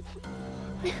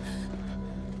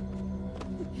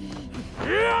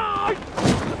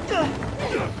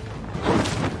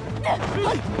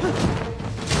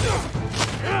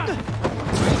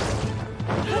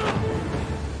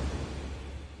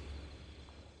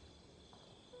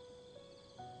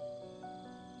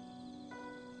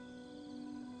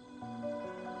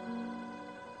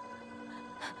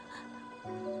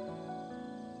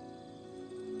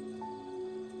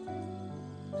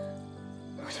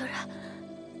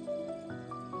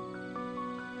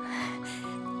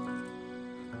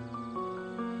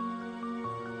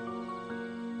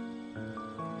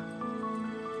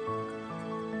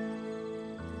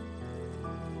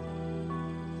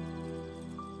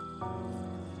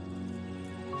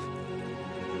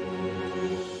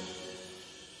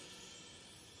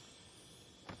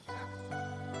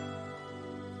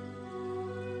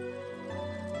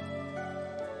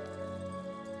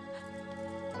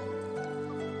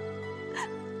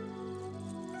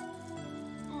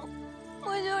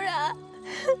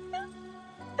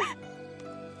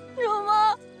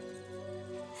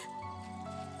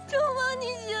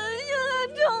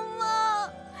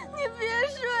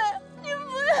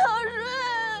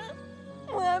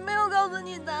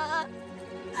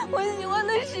我喜欢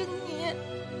的是你，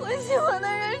我喜欢的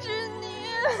人是你，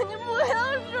你不要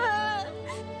睡。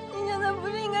你现在不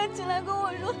是应该起来跟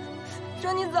我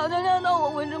说你早就料到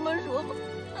我会这么说吗？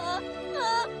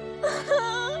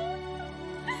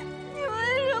你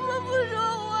为什么不说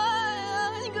话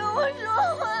呀？你跟我说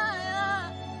话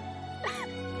呀！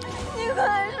你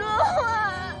快说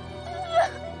话！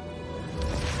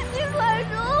你快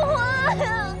说话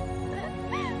呀！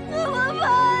怎么办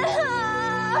呀？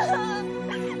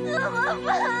怎么办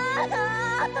呀？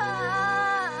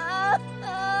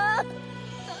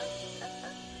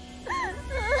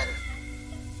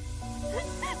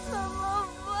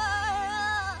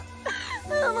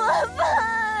怎么办呀？怎么办呀？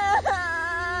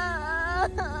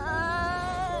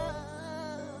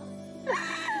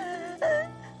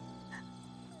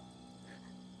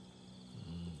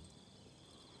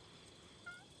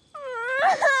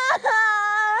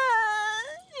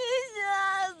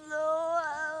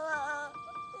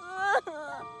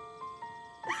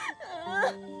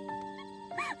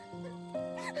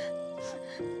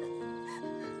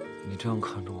你这样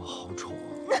看着我好丑啊！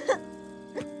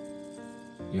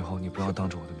以后你不要当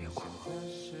着我的面哭，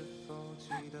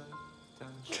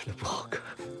真的不好看。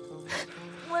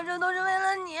我这都是为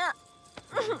了你。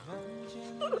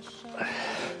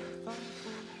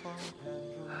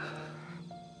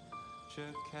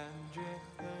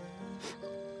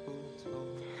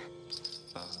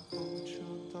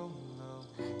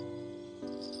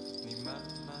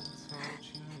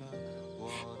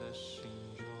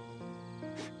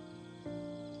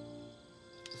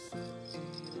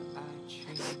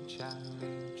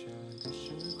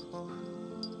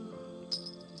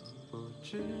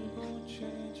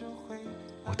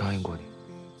我答应过你，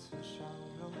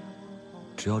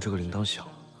只要这个铃铛响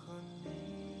了，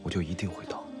我就一定会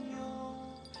到。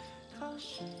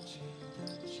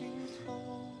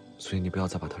所以你不要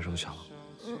再把它扔下了。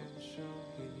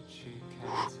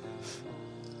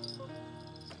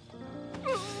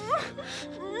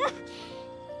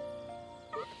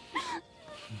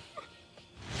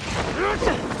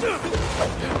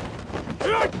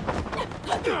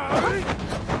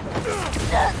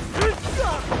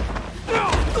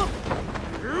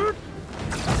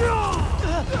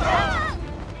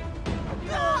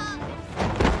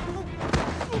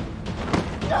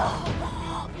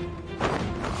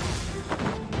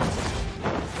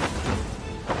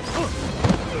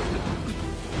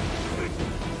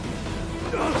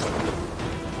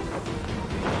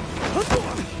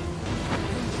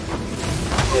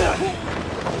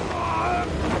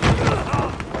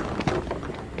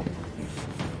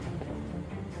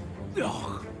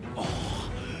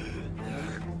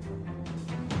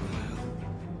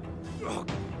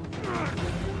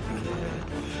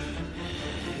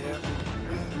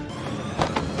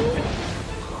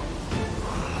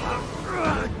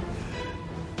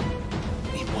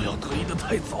你不要得意的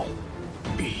太早，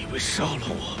别以为杀了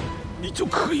我，你就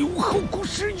可以无后顾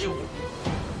之忧，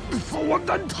早晚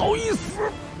难逃一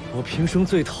死。我平生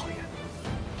最讨厌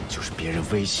就是别人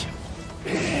威胁我。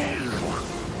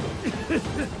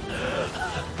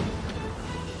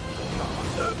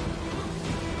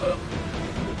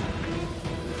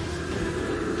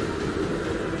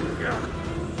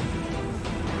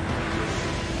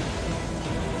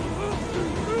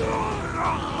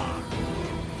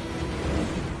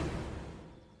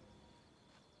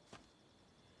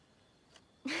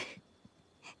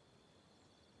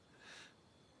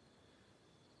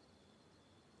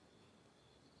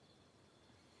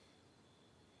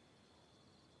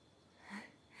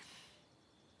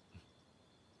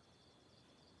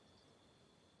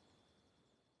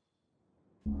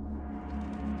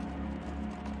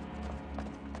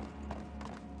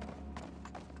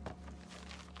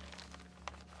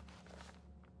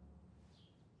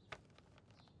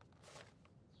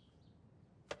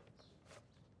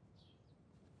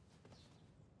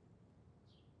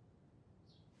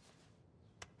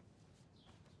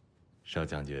少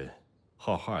将军，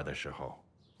画画的时候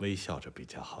微笑着比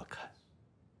较好看。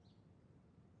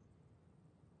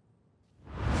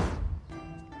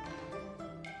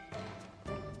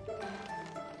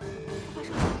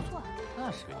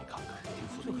那是给你看看，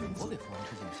最狠，我给父王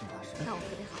之间的新画师。那我可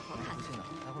得好好看看。现在，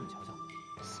待会儿你瞧瞧，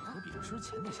可比之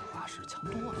前那些画师强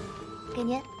多了。给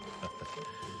您。怎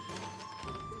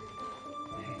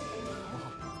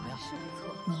么样？是不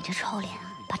错。你这臭脸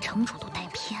把城主都带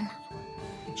偏了。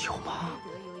有吗？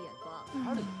有眼光，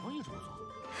他的眼光一直不错。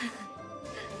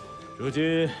如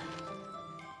今，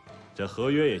这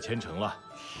合约也签成了，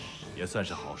也算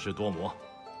是好事多磨。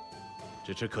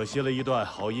只是可惜了一段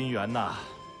好姻缘呐。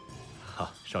哈，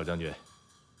少将军，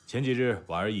前几日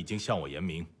婉儿已经向我言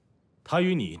明，她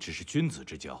与你只是君子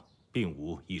之交，并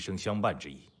无一生相伴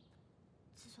之意。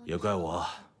也怪我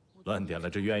乱点了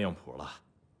这鸳鸯谱了。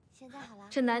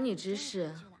这男女之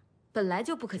事，本来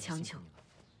就不可强求，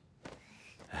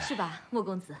是吧，莫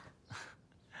公子？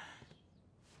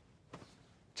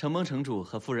承蒙城主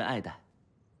和夫人爱戴，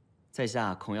在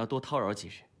下恐要多叨扰几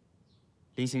日。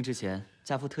临行之前，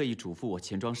家父特意嘱咐我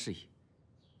钱庄事宜，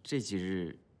这几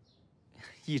日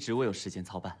一直未有时间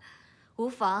操办。无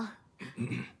妨。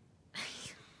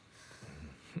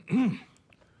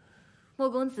莫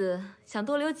公子想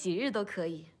多留几日都可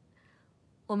以，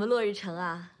我们落日城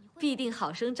啊，必定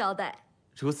好生招待。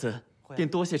如此，便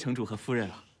多谢城主和夫人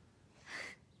了。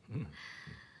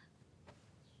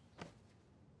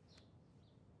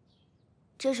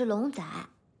这是龙仔，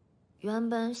原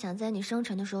本想在你生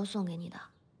辰的时候送给你的。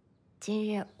今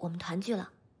日我们团聚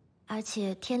了，而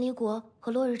且天离国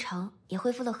和落日城也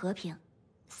恢复了和平，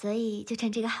所以就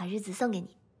趁这个好日子送给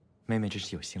你。妹妹真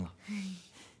是有心了。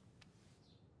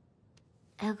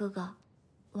哎，哥哥，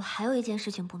我还有一件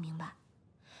事情不明白，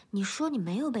你说你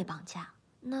没有被绑架，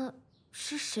那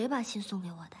是谁把信送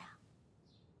给我的呀？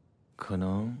可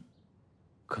能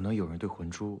有人对魂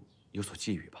珠有所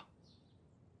觊觎吧。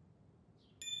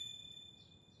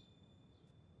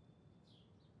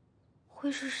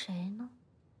会是谁呢？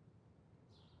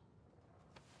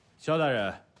萧大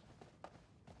人，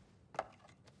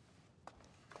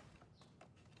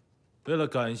为了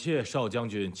感谢少将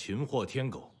军擒获天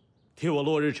狗，替我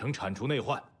落日城铲除内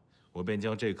患，我便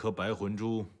将这颗白魂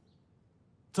珠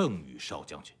赠予少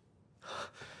将军。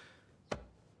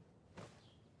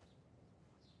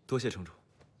多谢城主。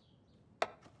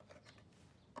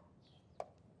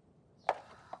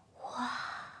哇！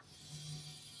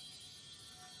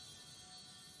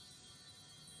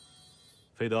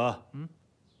飞德，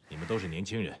你们都是年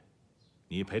轻人，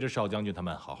你陪着少将军他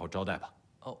们好好招待吧。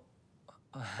哦，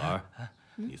婉儿，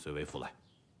你随为父来。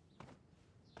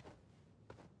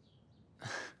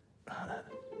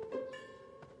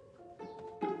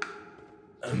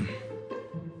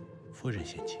夫人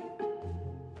先请。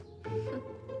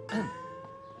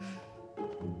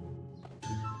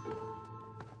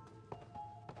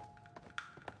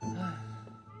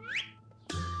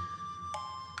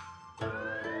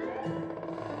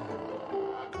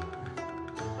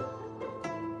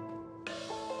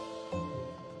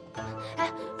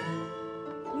哎，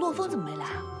洛风怎么没来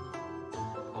啊？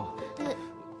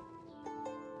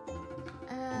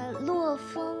洛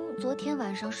风昨天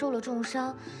晚上受了重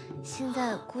伤，现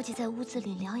在估计在屋子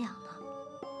里疗养呢。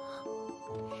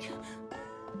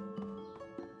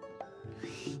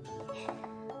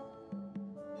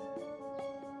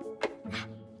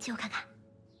借我看看。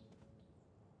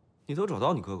你都找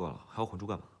到你哥哥了，还要魂珠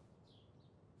干嘛？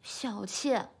小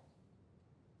气。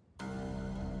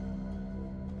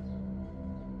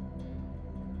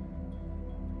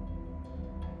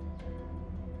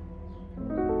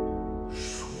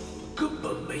根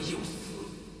本没有死。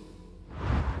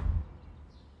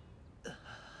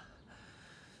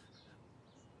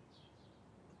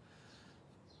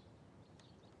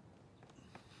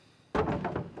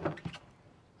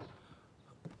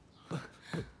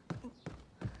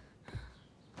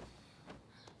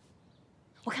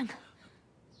我看看。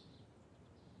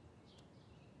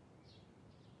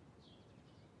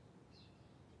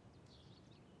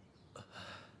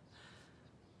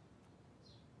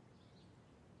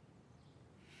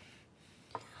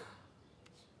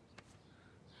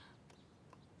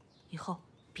以后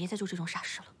别再做这种傻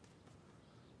事了。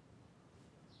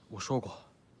我说过，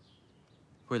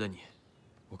为了你，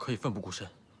我可以奋不顾身。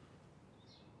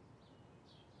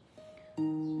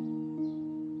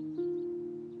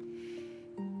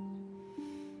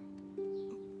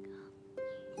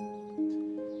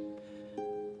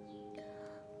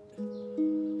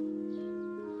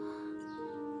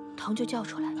疼就叫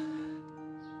出来，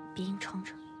别硬撑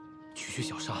着。区区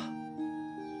小伤，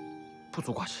不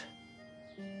足挂齿。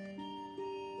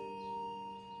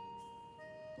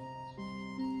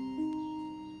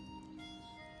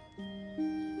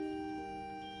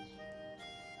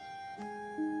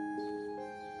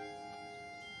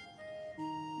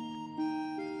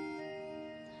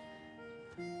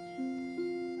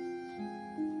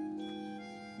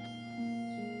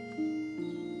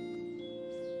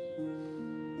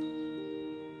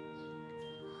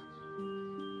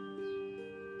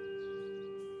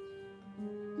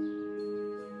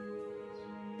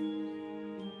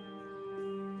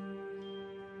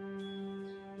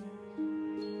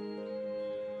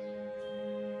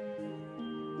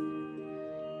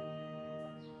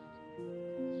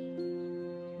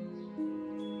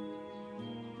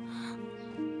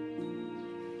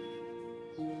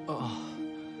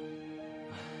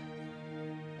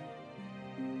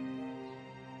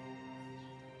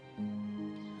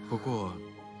不过，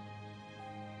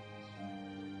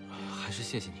还是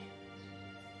谢谢你。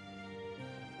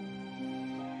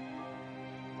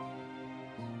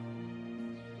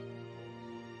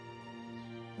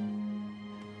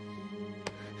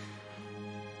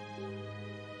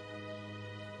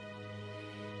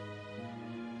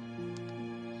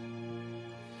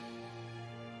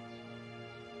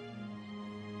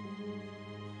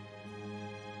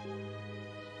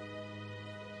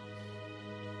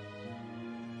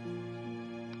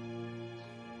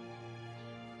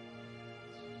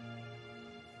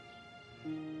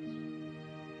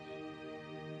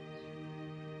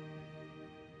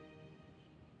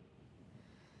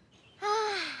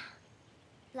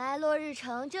来落日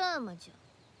城这么久，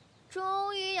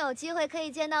终于有机会可以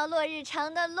见到落日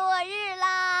城的落日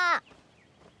啦！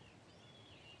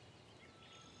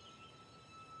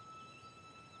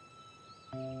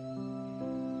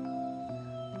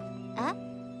哎，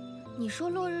你说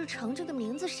落日城这个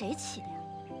名字谁起的呀？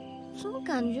怎么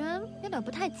感觉有点不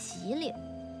太吉利？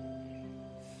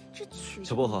这取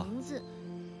这个名字，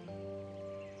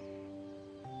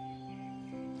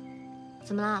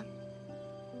怎么啦？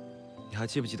你还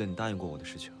记不记得你答应过我的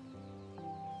事情？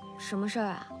什么事儿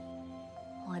啊？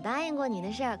我答应过你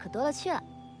的事儿可多了去了。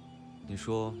你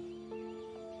说，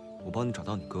我帮你找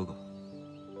到你哥哥，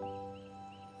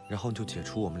然后你就解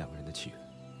除我们两个人的契约。